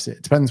recalculate your deficit?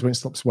 It depends when it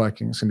stops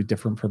working. It's going to be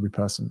different for every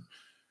person.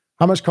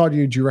 How much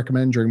cardio do you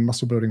recommend during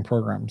muscle building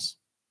programs?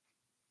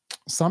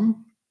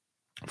 Some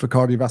for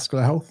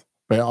cardiovascular health,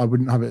 but I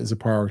wouldn't have it as a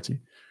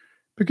priority.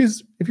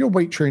 Because if you're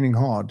weight training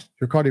hard,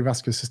 your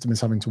cardiovascular system is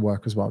having to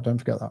work as well. Don't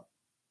forget that.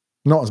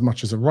 Not as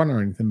much as a run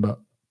or anything, but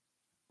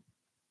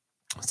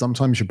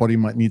sometimes your body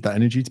might need that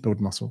energy to build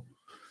muscle.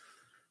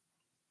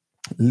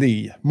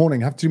 Lee,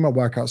 morning. I have to do my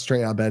workout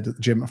straight out of bed at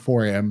the gym at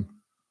 4 a.m.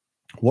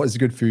 What is a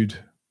good food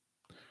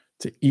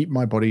to eat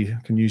my body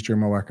can use during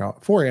my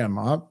workout? 4 a.m.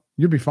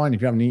 You'll be fine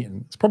if you haven't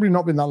eaten. It's probably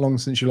not been that long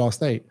since you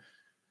last ate.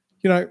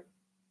 You know,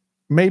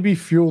 maybe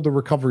fuel the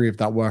recovery of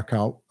that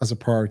workout as a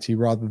priority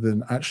rather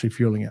than actually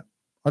fueling it.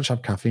 I'd just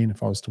have caffeine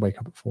if I was to wake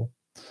up at 4.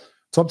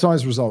 To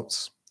optimize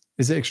results,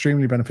 is it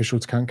extremely beneficial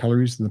to count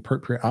calories in the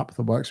appropriate app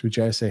that works with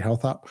JSA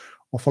Health app,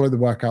 or follow the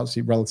workouts,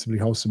 eat relatively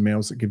wholesome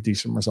meals that give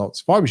decent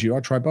results? If I was you,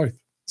 I'd try both,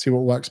 see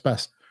what works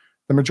best.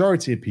 The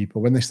majority of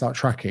people, when they start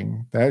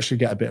tracking, they actually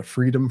get a bit of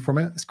freedom from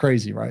it. It's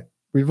crazy, right?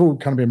 We've all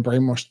kind of been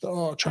brainwashed.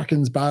 Oh,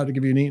 tracking's bad to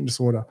give you an eating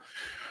disorder.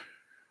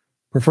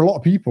 But for a lot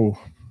of people,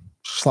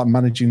 it's just like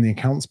managing the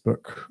accounts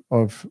book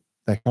of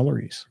their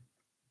calories.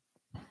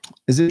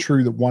 Is it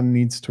true that one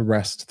needs to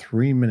rest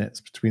 3 minutes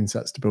between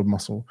sets to build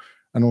muscle,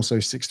 and also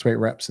 6 to 8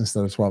 reps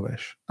instead of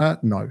 12-ish?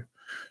 No.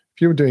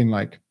 If you were doing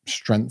like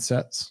strength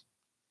sets,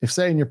 if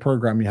say in your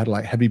program you had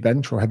like heavy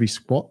bench or heavy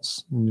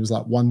squats, and it was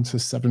like 1 to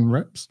 7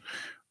 reps,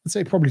 I'd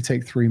say probably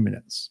take 3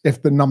 minutes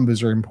if the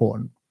numbers are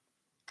important.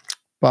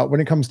 But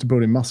when it comes to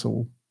building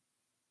muscle,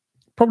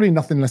 probably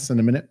nothing less than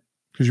a minute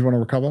because you want to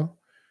recover.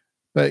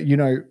 But, you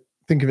know,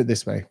 think of it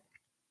this way.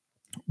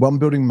 When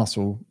building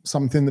muscle,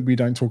 something that we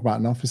don't talk about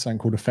enough is something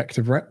called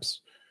effective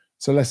reps.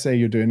 So let's say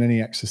you're doing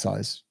any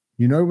exercise.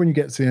 You know, when you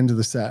get to the end of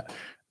the set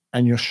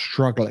and you're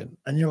struggling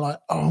and you're like,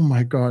 oh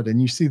my God,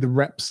 and you see the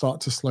reps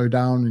start to slow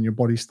down and your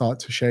body start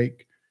to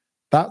shake,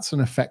 that's an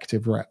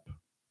effective rep.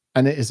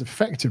 And it is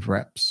effective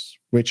reps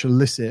which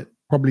elicit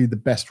probably the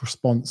best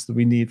response that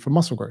we need for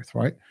muscle growth,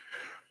 right?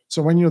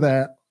 So when you're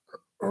there,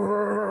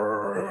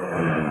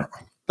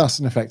 that's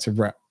an effective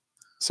rep.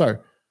 So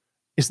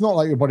it's not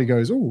like your body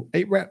goes, oh,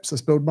 8 reps,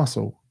 let's build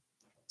muscle.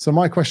 So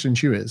my question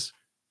to you is,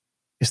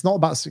 it's not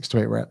about 6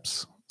 to 8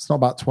 reps. It's not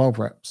about 12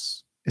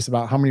 reps. It's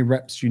about how many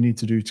reps you need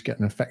to do to get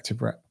an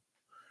effective rep.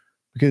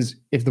 Because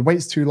if the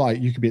weight's too light,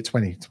 you could be at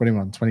 20,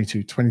 21,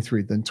 22,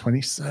 23, then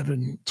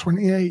 27,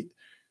 28.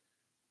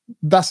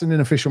 That's an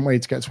inefficient way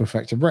to get to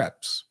effective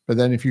reps. But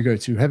then if you go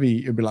too heavy,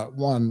 it'll be like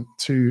 1,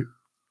 2,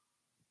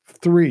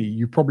 3.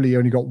 You probably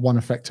only got 1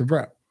 effective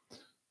rep.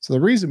 So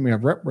the reason we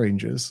have rep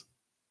ranges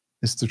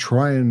is to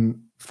try and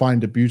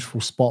find a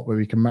beautiful spot where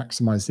we can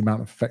maximize the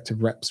amount of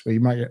effective reps, where you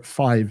might get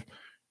 5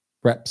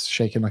 reps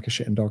shaking like a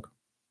shitting dog.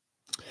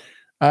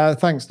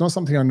 Thanks. Not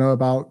something I know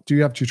about. Do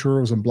you have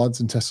tutorials on bloods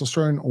and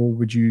testosterone, or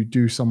would you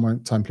do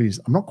some time, please?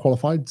 I'm not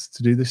qualified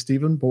to do this,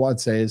 Stephen, but what I'd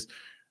say is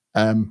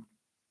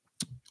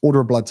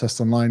order a blood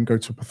test online, go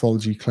to a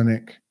pathology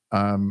clinic.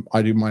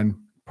 I do mine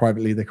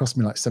privately. They cost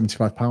me like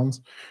 £75.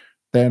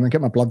 Then I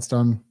get my bloods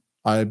done.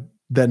 I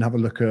then have a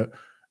look at,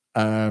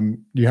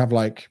 you have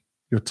like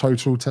your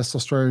total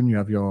testosterone, you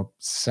have your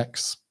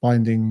sex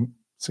binding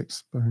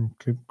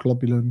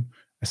globulin,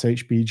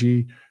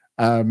 SHBG,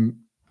 and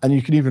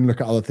you can even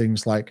look at other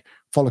things like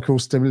follicle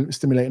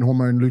stimulating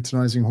hormone,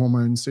 luteinizing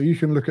hormones. So you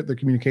can look at the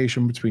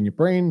communication between your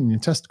brain and your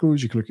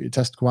testicles. You can look at your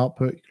testicle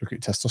output. You can look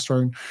at your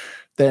testosterone.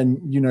 Then,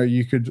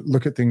 you could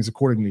look at things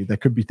accordingly. There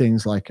could be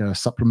things like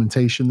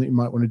supplementation that you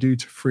might want to do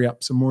to free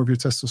up some more of your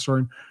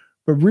testosterone.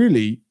 But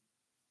really,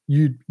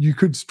 you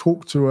could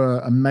talk to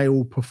a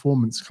male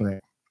performance clinic.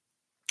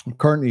 I'm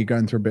currently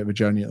going through a bit of a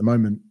journey at the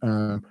moment,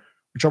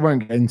 which I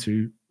won't get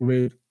into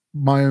with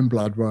my own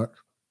blood work.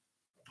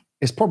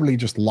 It's probably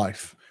just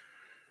life.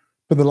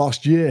 But the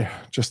last year,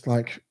 just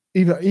like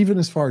even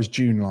as far as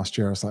June last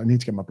year, I was like, I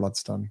need to get my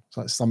bloods done. It's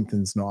like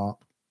something's not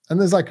up. And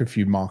there's like a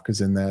few markers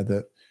in there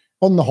that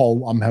on the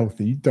whole, I'm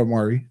healthy. Don't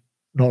worry.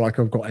 Not like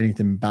I've got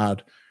anything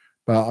bad.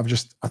 But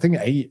I think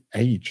age.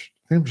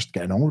 I think I'm just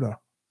getting older.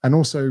 And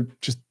also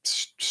just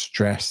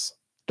stress,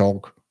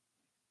 dog,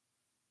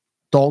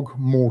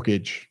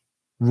 mortgage,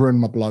 ruin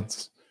my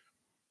bloods.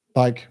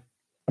 Like,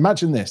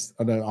 imagine this.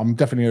 I know I'm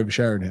definitely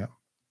oversharing here.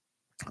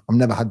 I've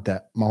never had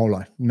debt my whole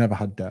life. Never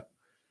had debt.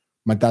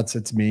 My dad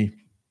said to me,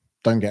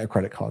 don't get a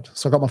credit card.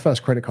 So I got my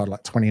first credit card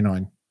like 29.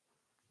 And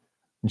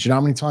do you know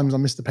how many times I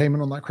missed a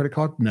payment on that credit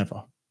card?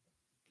 Never.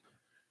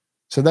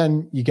 So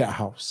then you get a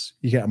house,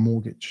 you get a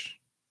mortgage.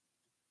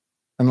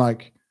 And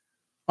like,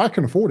 I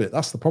can afford it.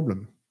 That's the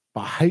problem.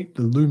 But I hate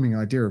the looming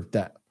idea of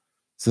debt.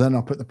 So then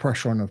I'll put the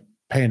pressure on of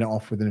paying it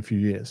off within a few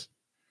years.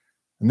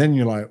 And then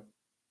you're like,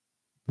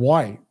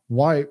 why?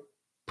 Why?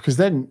 Because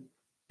then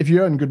if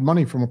you earn good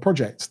money from a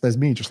project, there's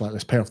me just like,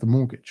 let's pay off the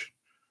mortgage.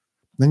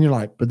 Then you're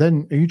like, but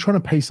then are you trying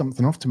to pay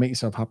something off to make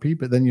yourself happy?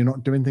 But then you're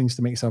not doing things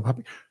to make yourself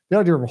happy. The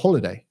idea of a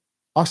holiday,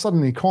 I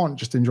suddenly can't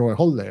just enjoy a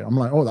holiday. I'm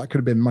like, oh, that could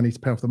have been money to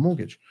pay off the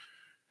mortgage.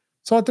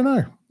 So I don't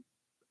know.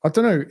 I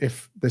don't know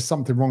if there's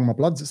something wrong with my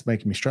bloods that's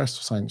making me stressed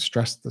or something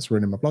stressed that's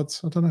ruining my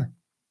bloods. I don't know.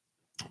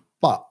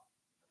 But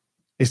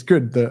it's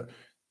good that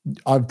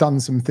I've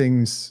done some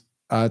things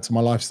to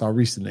my lifestyle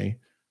recently,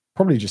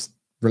 probably just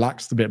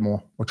relaxed a bit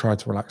more or tried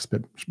to relax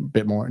a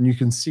bit more. And you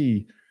can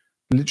see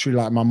literally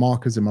like my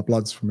markers in my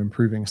bloods from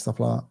improving and stuff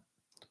like that.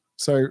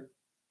 So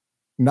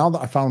now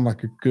that I found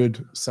like a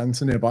good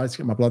center nearby to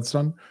get my bloods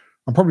done,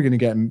 I'm probably going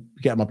to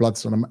get my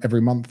bloods done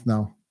every month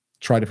now.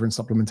 Try different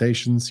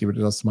supplementations, see what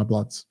it does to my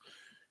bloods.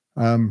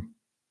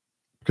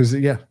 Because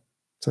yeah,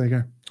 so there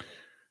you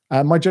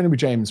go. My journey with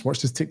James,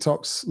 watched his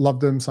TikToks,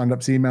 loved them, signed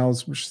up to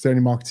emails, which is the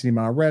only marketing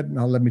email I read, and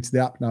led me to the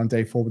app. Now on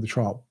day 4 with the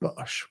trial.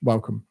 Gosh,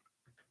 welcome.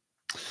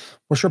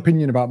 What's your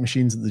opinion about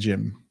machines at the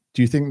gym?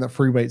 Do you think that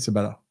free weights are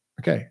better?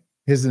 Okay,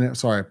 here's the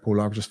sorry,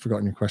 Paula, I've just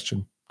forgotten your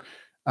question.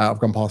 I've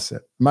gone past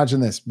it. Imagine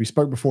this. We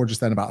spoke before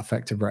just then about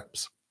effective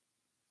reps.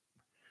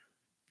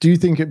 Do you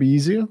think it'd be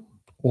easier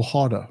or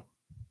harder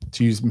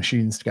to use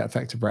machines to get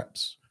effective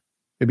reps?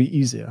 It'd be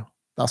easier.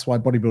 That's why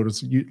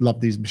bodybuilders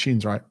love these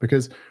machines, right?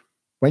 Because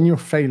when you're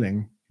failing,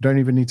 you don't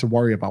even need to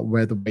worry about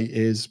where the weight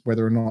is,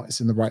 whether or not it's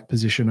in the right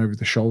position over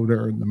the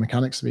shoulder and the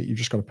mechanics of it. You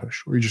just got to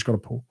push or you just got to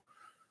pull.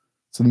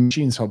 So the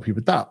machines help you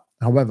with that.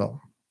 However,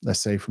 let's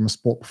say from a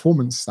sport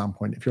performance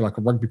standpoint, if you're like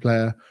a rugby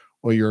player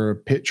or you're a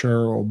pitcher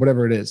or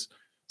whatever it is,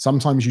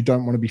 sometimes you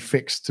don't want to be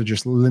fixed to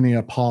just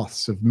linear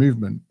paths of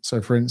movement.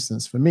 So for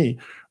instance, for me,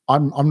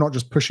 I'm not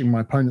just pushing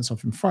my opponents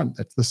off in front,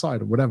 to the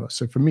side or whatever.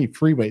 So for me,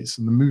 free weights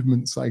and the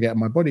movements that I get in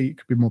my body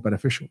could be more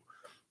beneficial.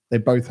 They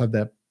both have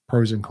their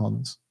pros and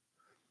cons.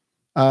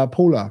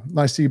 Paula,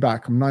 nice to see you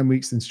back. I'm 9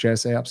 weeks into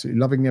JSA, absolutely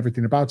loving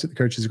everything about it. The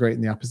coaches are great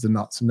and the app is the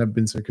nuts. I've never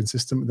been so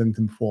consistent with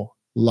anything before.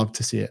 Love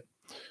to see it.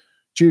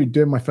 Jude,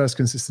 doing my first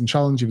consistent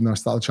challenge, even though I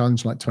started the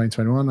challenge in like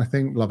 2021, I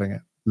think. Loving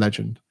it.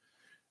 Legend.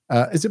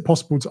 Is it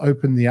possible to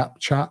open the app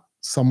chat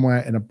somewhere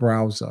in a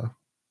browser?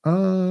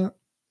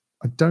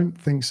 I don't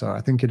think so. I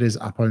think it is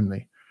app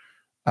only.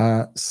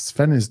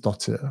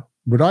 Svenisdottir.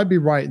 Would I be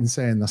right in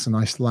saying that's an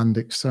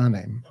Icelandic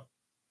surname?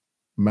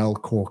 Mel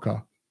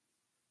Corker.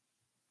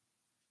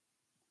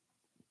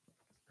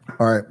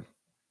 All right.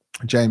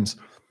 James,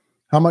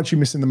 how much are you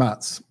missing the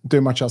mats?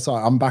 Doing much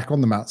outside? I'm back on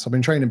the mats. I've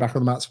been training back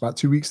on the mats for about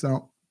 2 weeks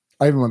now.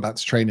 I even went back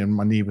to training and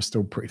my knee was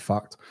still pretty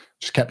fucked.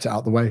 Just kept it out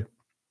of the way.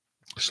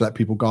 Just let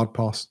people guard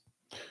past.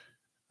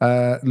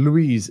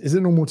 Louise, is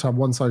it normal to have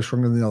one side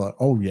stronger than the other?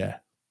 Oh, yeah.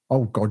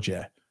 Oh, God,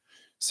 yeah.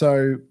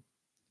 So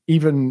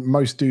even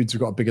most dudes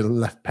have got a bigger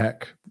left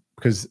pec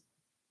because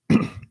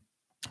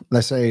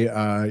let's say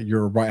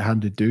you're a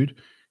right-handed dude,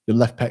 your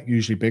left pec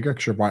usually bigger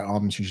because your right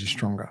arm is usually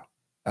stronger.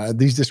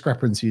 These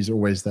discrepancies are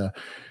always there.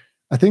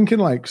 I think in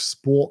like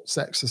sports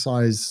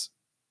exercise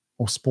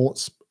or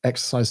sports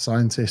exercise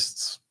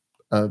scientists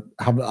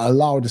have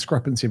allow a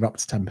discrepancy of up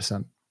to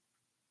 10%.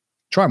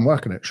 Try and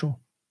work on it, sure.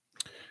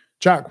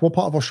 Jack, what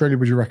part of Australia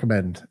would you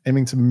recommend?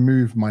 Aiming to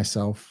move by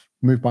myself.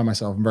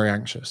 I'm very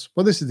anxious.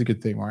 Well, this is the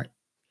good thing, right?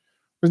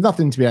 There's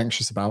nothing to be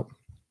anxious about.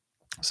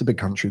 It's a big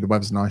country. The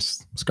weather's nice.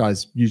 The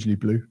sky's usually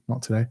blue,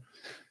 not today.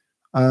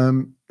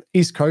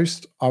 East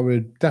Coast, I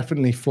would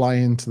definitely fly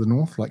into the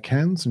north, like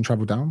Cairns, and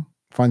travel down.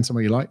 Find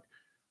somewhere you like.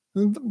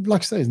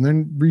 Like I say, there's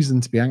no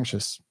reason to be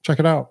anxious. Check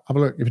it out. Have a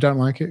look. If you don't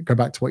like it, go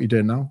back to what you're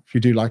doing now. If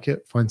you do like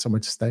it, find somewhere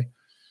to stay.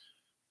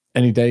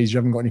 Any days you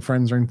haven't got any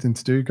friends or anything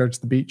to do, go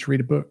to the beach, read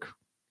a book.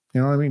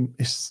 You know what I mean?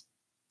 There's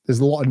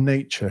a lot of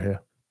nature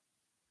here.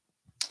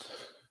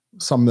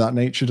 Some of that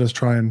nature does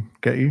try and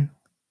get you.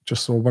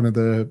 Just saw one of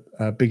the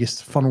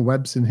biggest funnel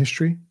webs in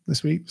history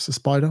this week. It's a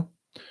spider.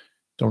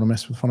 Don't want to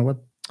mess with funnel web.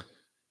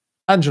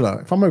 Angela,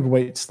 if I'm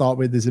overweight to start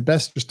with, is it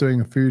best just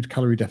doing a food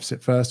calorie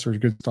deficit first or a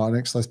good start and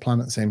exercise plan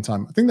at the same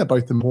time? I think they're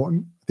both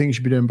important. I think you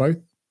should be doing both.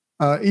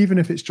 Even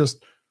if it's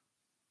just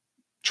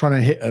trying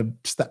to hit a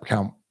step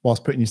count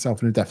whilst putting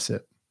yourself in a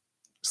deficit.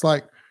 It's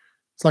like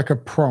a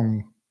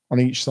prong on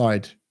each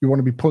side. You want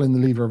to be pulling the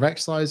lever of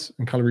exercise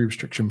and calorie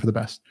restriction for the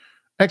best.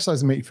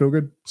 Exercise will make you feel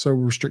good, so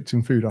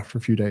restricting food after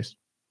a few days.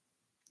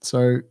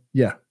 So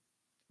yeah,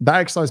 that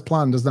exercise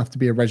plan doesn't have to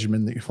be a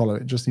regimen that you follow.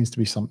 It just needs to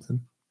be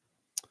something.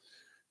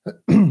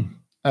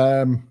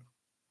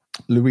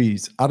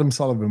 Louise, Adam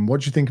Sullivan, what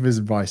do you think of his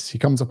advice? He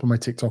comes up on my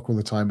TikTok all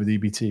the time with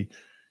EBT.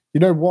 You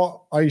know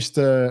what? I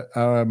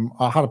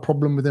had a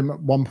problem with him at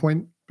one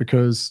point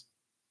because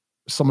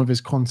some of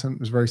his content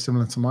was very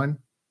similar to mine.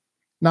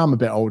 Now I'm a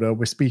bit older.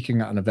 We're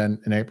speaking at an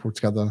event in April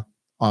together.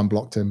 I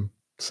unblocked him,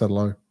 said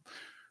hello.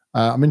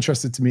 I'm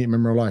interested to meet him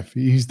in real life.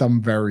 He's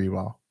done very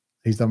well.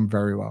 He's done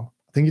very well.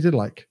 I think he did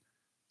like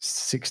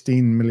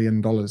 $16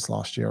 million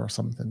last year or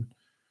something.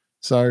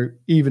 So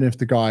even if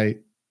the guy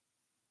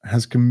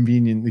has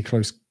conveniently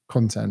close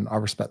content, I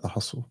respect the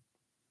hustle.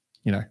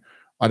 You know,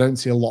 I don't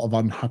see a lot of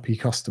unhappy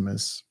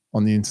customers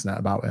on the internet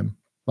about him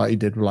like he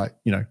did with, like,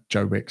 you know,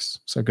 Joe Wicks.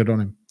 So good on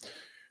him.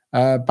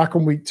 Back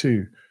on week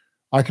 2,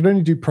 I could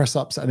only do press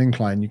ups at an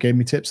incline. You gave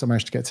me tips. I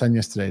managed to get 10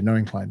 yesterday. No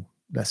incline.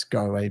 Let's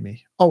go,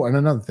 Amy. Oh, and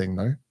another thing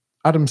though,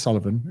 Adam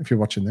Sullivan, if you're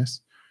watching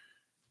this,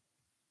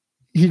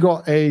 he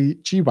got a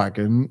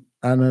G-Wagon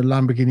and a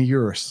Lamborghini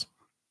Urus.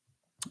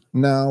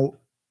 Now,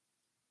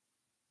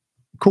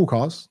 cool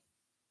cars,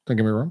 don't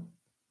get me wrong,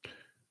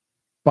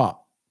 but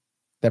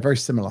they're very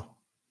similar.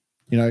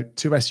 You know,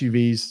 2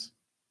 SUVs,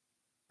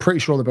 pretty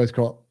sure they both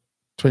got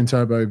twin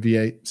turbo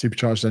V8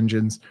 supercharged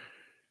engines.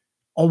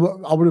 I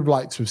would have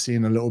liked to have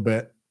seen a little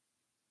bit,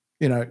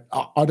 you know,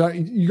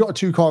 you got a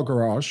 2-car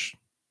garage,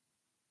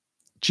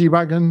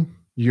 G-Wagon,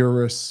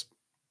 Urus,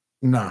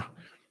 nah.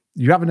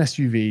 You have an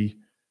SUV,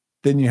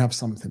 then you have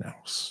something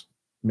else.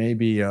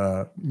 Maybe, you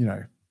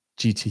know,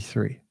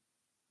 GT3,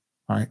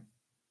 right?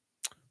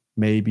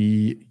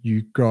 Maybe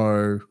you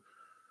go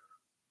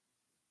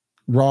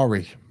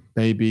Rari,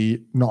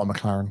 maybe not a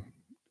McLaren,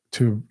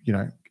 to, you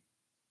know,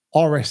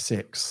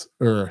 RS6,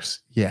 Urus,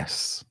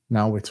 yes,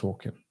 now we're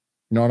talking.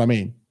 You know what I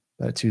mean?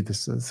 They're two,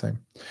 this is the same.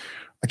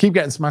 I keep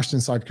getting smashed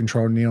inside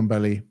control, neon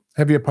belly,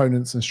 heavy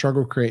opponents, and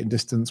struggle creating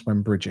distance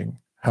when bridging.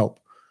 Help.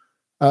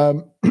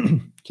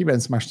 Keep getting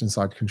smashed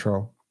inside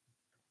control,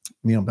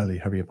 neon belly,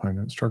 heavy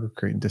opponents, struggle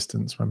creating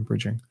distance when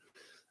bridging.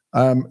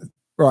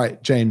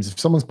 Right, James, if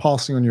someone's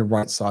passing on your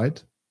right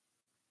side,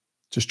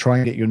 just try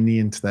and get your knee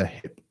into their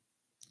hip.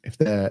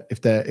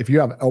 If you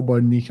have elbow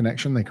and knee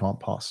connection, they can't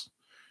pass.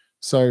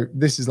 So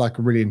this is like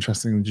a really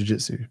interesting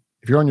jiu-jitsu.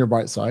 If you're on your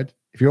right side,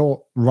 if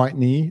your right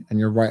knee and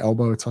your right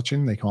elbow are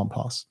touching, they can't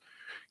pass.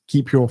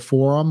 Keep your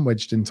forearm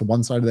wedged into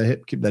one side of the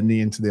hip, keep their knee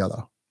into the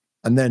other.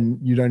 And then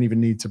you don't even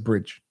need to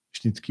bridge. You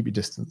just need to keep your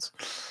distance.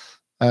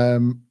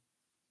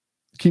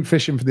 Keep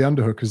fishing for the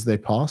underhook as they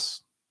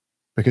pass,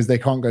 because they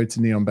can't go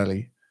to knee on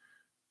belly,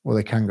 or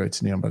they can go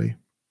to knee on belly.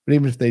 But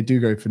even if they do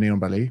go for knee on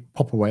belly,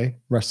 pop away,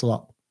 wrestle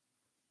up.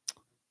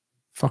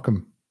 Fuck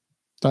them.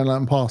 Don't let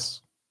them pass.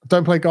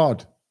 Don't play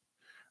guard.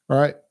 All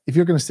right? If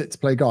you're going to sit to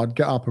play guard,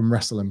 get up and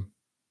wrestle them.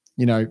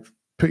 You know,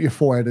 put your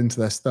forehead into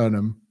their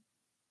sternum.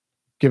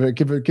 Give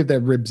their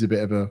ribs a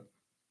bit of a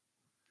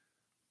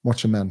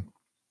watch them then.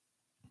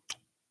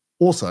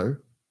 Also,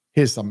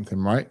 here's something,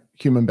 right?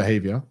 Human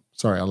behavior.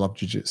 Sorry, I love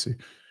jiu-jitsu.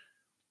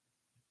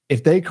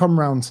 If they come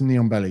round to knee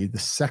on belly, the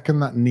second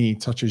that knee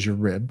touches your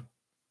rib,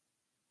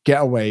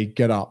 get away,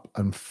 get up,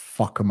 and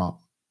fuck them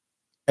up.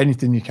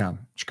 Anything you can.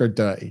 Just go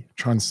dirty.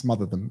 Try and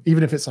smother them.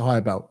 Even if it's a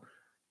higher belt.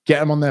 Get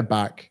them on their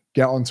back.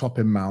 Get on top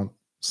in mount.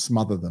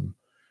 Smother them.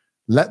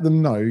 Let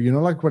them know, you know,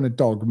 like when a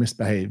dog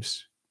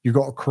misbehaves, you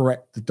got to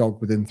correct the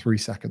dog within 3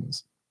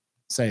 seconds.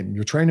 Same.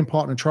 Your training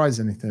partner tries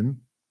anything,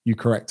 you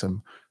correct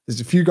them. There's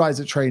a few guys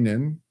at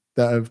training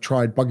that have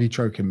tried buggy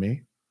choking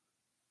me,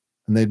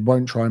 and they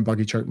won't try and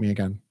buggy choke me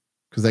again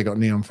because they got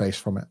neon face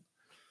from it.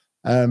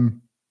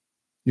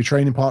 Your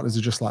training partners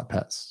are just like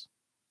pets.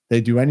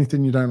 They do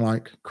anything you don't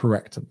like,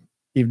 correct them.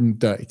 Even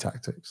dirty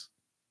tactics,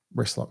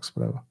 wrist locks,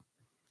 whatever.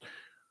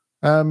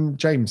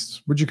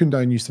 James, would you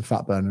condone use of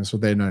fat burners? Or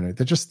no,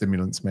 they're just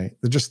stimulants, mate.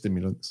 They're just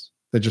stimulants.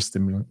 They're just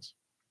stimulants.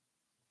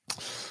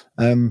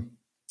 Neon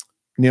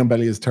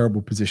belly is a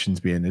terrible position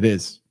to be in. It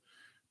is.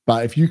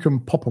 But if you can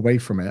pop away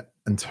from it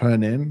and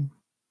turn in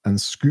and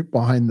scoop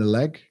behind the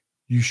leg,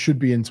 you should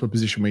be into a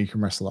position where you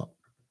can wrestle up.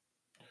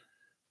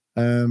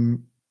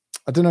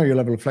 I don't know your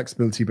level of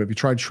flexibility, but if you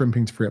tried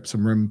shrimping to free up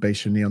some room,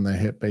 base your knee on their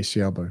hip, base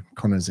your elbow.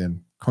 Connor's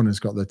in. Connor's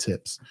got the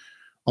tips.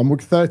 I'm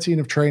week 13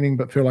 of training,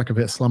 but feel like I've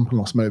hit a slump and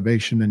lost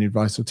motivation. Any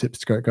advice or tips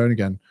to get going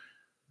again?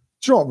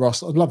 Do you know what,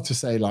 Ross? I'd love to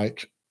say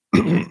like,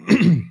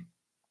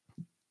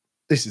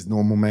 this is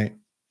normal, mate.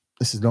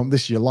 This is normal.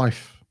 This is your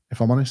life,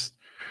 if I'm honest.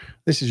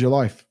 This is your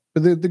life.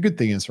 But the good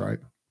thing is, right,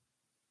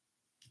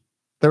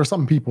 there are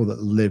some people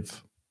that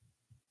live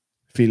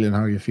feeling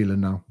how you're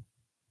feeling now.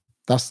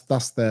 That's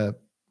their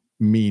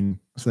mean.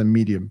 That's their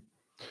medium.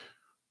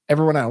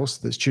 Everyone else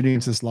that's tuning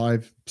into this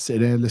live,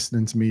 sitting here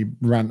listening to me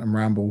rant and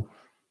ramble,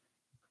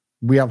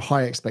 we have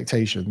high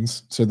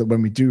expectations so that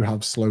when we do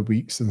have slow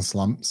weeks and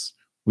slumps,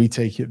 we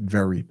take it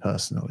very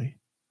personally,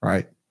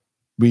 right?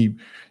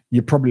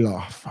 You're probably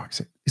like, oh, fuck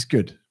it. It's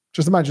good.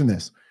 Just imagine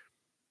this.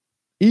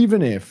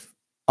 Even if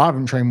I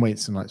haven't trained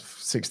weights in like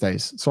 6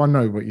 days, so I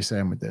know what you're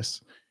saying with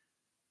this.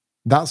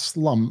 That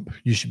slump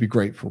you should be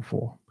grateful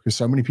for, because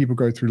so many people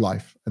go through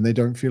life and they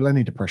don't feel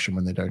any depression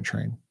when they don't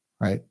train,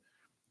 right?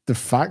 The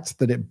fact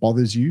that it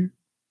bothers you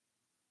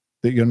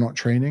that you're not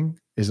training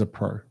is a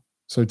pro.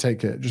 So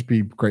take it. Just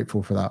be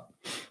grateful for that.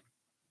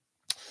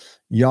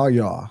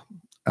 Yeah.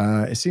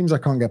 It seems I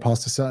can't get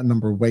past a certain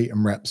number of weight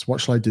and reps. What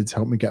shall I do to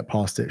help me get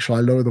past it? Shall I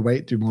lower the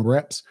weight, do more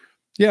reps?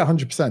 Yeah,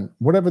 100%.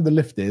 Whatever the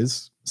lift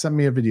is, send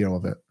me a video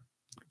of it.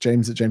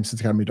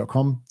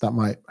 james@jamesacademy.com. That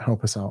might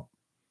help us out.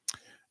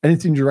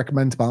 Anything you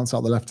recommend to balance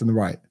out the left and the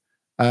right?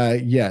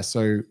 Yeah,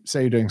 so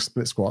say you're doing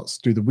split squats.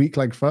 Do the weak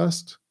leg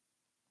first.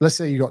 Let's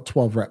say you got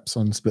 12 reps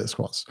on split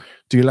squats.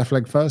 Do your left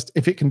leg first.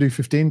 If it can do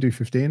 15, do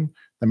 15.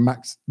 Then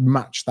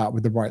match that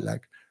with the right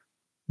leg.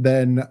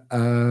 Then,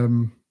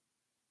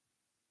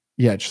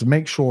 yeah, just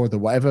make sure that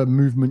whatever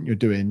movement you're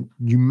doing,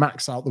 you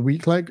max out the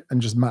weak leg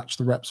and just match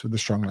the reps with the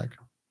strong leg.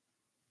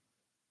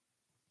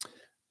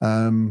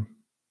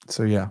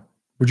 So yeah,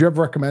 would you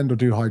ever recommend or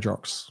do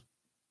Hydrox?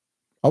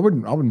 I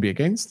wouldn't be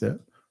against it.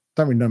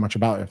 Don't really know much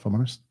about it, if I'm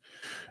honest.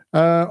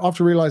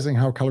 After realizing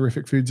how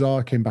calorific foods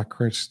are, came back,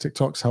 created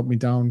TikToks, helped me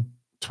down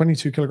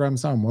 22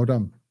 kilograms down. Well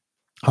done.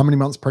 How many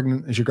months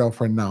pregnant is your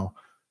girlfriend now?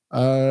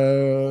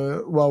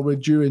 Well, we're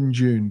due in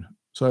June.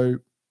 So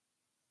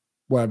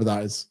whatever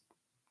that is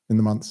in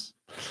the months.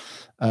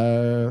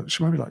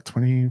 She might be like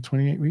 20,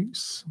 28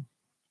 weeks.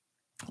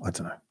 I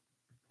don't know.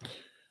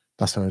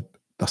 That's her.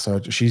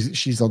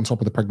 She's on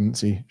top of the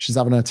pregnancy. She's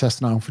having her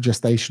test now for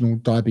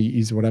gestational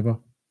diabetes or whatever.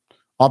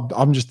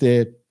 I'm just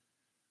there.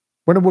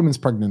 When a woman's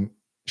pregnant,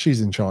 she's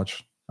in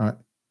charge. All right.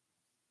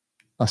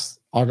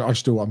 I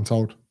just do what I'm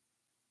told.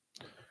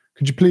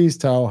 Could you please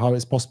tell how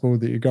it's possible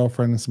that your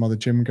girlfriend and some other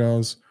gym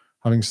girls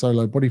having so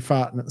low body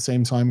fat and at the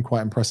same time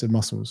quite impressive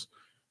muscles?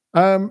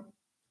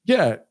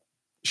 Yeah,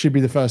 she'd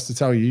be the first to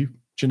tell you.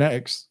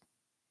 Genetics.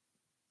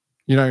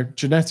 You know,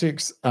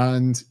 genetics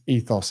and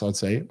ethos, I'd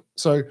say.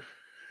 So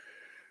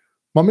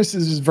my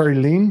missus is very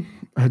lean.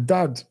 Her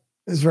dad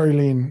is very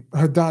lean.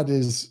 Her dad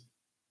is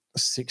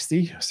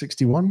 60,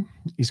 61.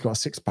 He's got a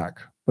six pack,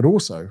 but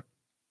also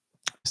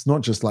it's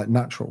not just like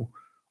natural.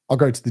 I'll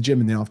go to the gym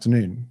in the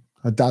afternoon.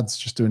 Her dad's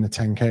just doing a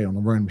 10K on a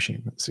rowing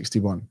machine at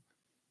 61.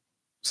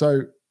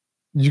 So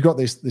you got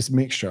this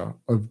mixture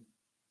of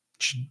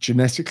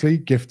genetically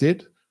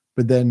gifted,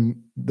 but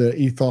then the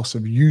ethos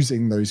of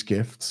using those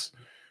gifts,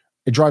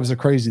 it drives her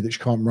crazy that she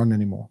can't run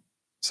anymore.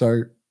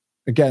 So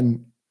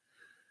again,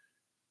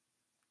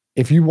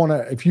 if you want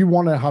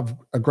to have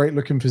a great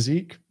looking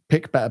physique,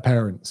 pick better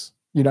parents.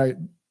 You know,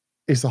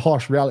 it's a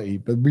harsh reality,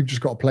 but we've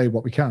just got to play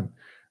what we can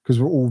because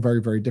we're all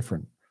very, very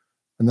different.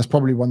 And that's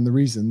probably one of the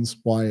reasons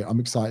why I'm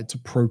excited to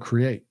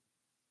procreate.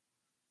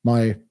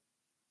 My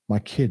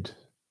kid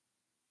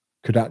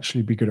could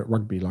actually be good at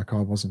rugby like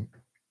I wasn't.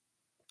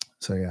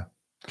 So yeah,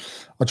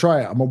 I'll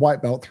try it. I'm a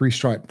white belt, 3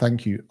 stripe.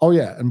 Thank you. Oh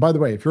yeah. And by the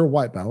way, if you're a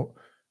white belt,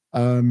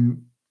 a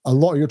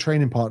lot of your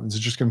training partners are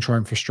just going to try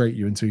and frustrate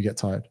you until you get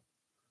tired.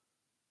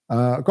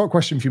 I've got a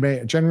question for you,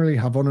 mate. I generally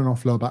have on and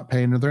off lower back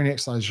pain. Are there any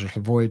exercises you should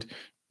avoid?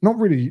 Not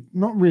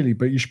really,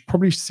 but you should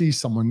probably see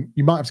someone.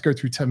 You might have to go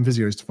through 10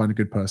 physios to find a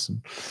good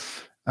person.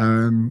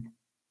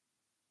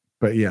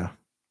 But yeah,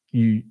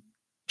 you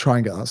try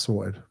and get that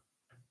sorted.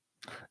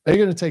 Are you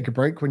going to take a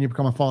break when you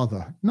become a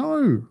father?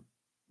 No.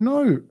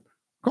 I've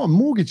got a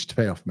mortgage to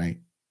pay off, mate.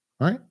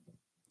 Right?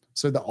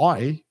 So that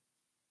I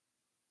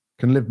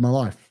can live my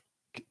life.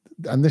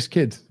 And this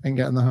kid ain't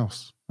getting the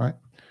house, right?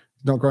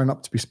 He's not growing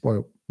up to be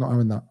spoiled. Not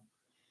having that.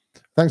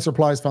 Thanks for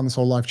replies. Found this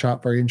whole live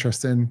chat very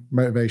interesting,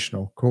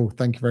 motivational. Cool.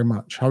 Thank you very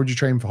much. How would you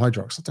train for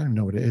Hydrox? I don't even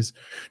know what it is.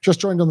 Just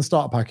joined on the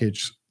starter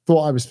package.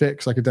 Thought I was fit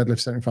because I could deadlift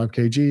 75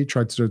 kg.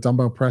 Tried to do a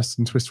dumbbell press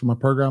and twist for my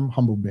program.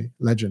 Humbled me.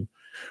 Legend.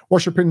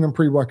 What's your opinion on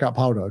pre-workout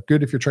powder?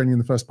 Good if you're training in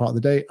the first part of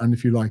the day and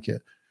if you like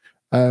it.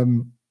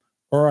 All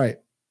right.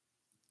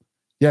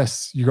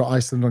 Yes, you got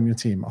Iceland on your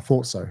team. I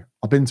thought so.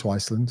 I've been to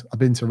Iceland. I've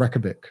been to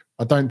Reykjavik.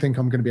 I don't think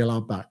I'm going to be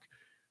allowed back.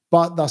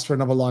 But that's for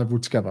another live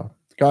altogether.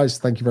 Guys,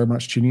 thank you very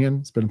much for tuning in.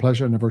 It's been a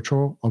pleasure, never a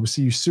chore. I will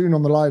see you soon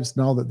on the lives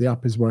now that the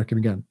app is working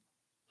again.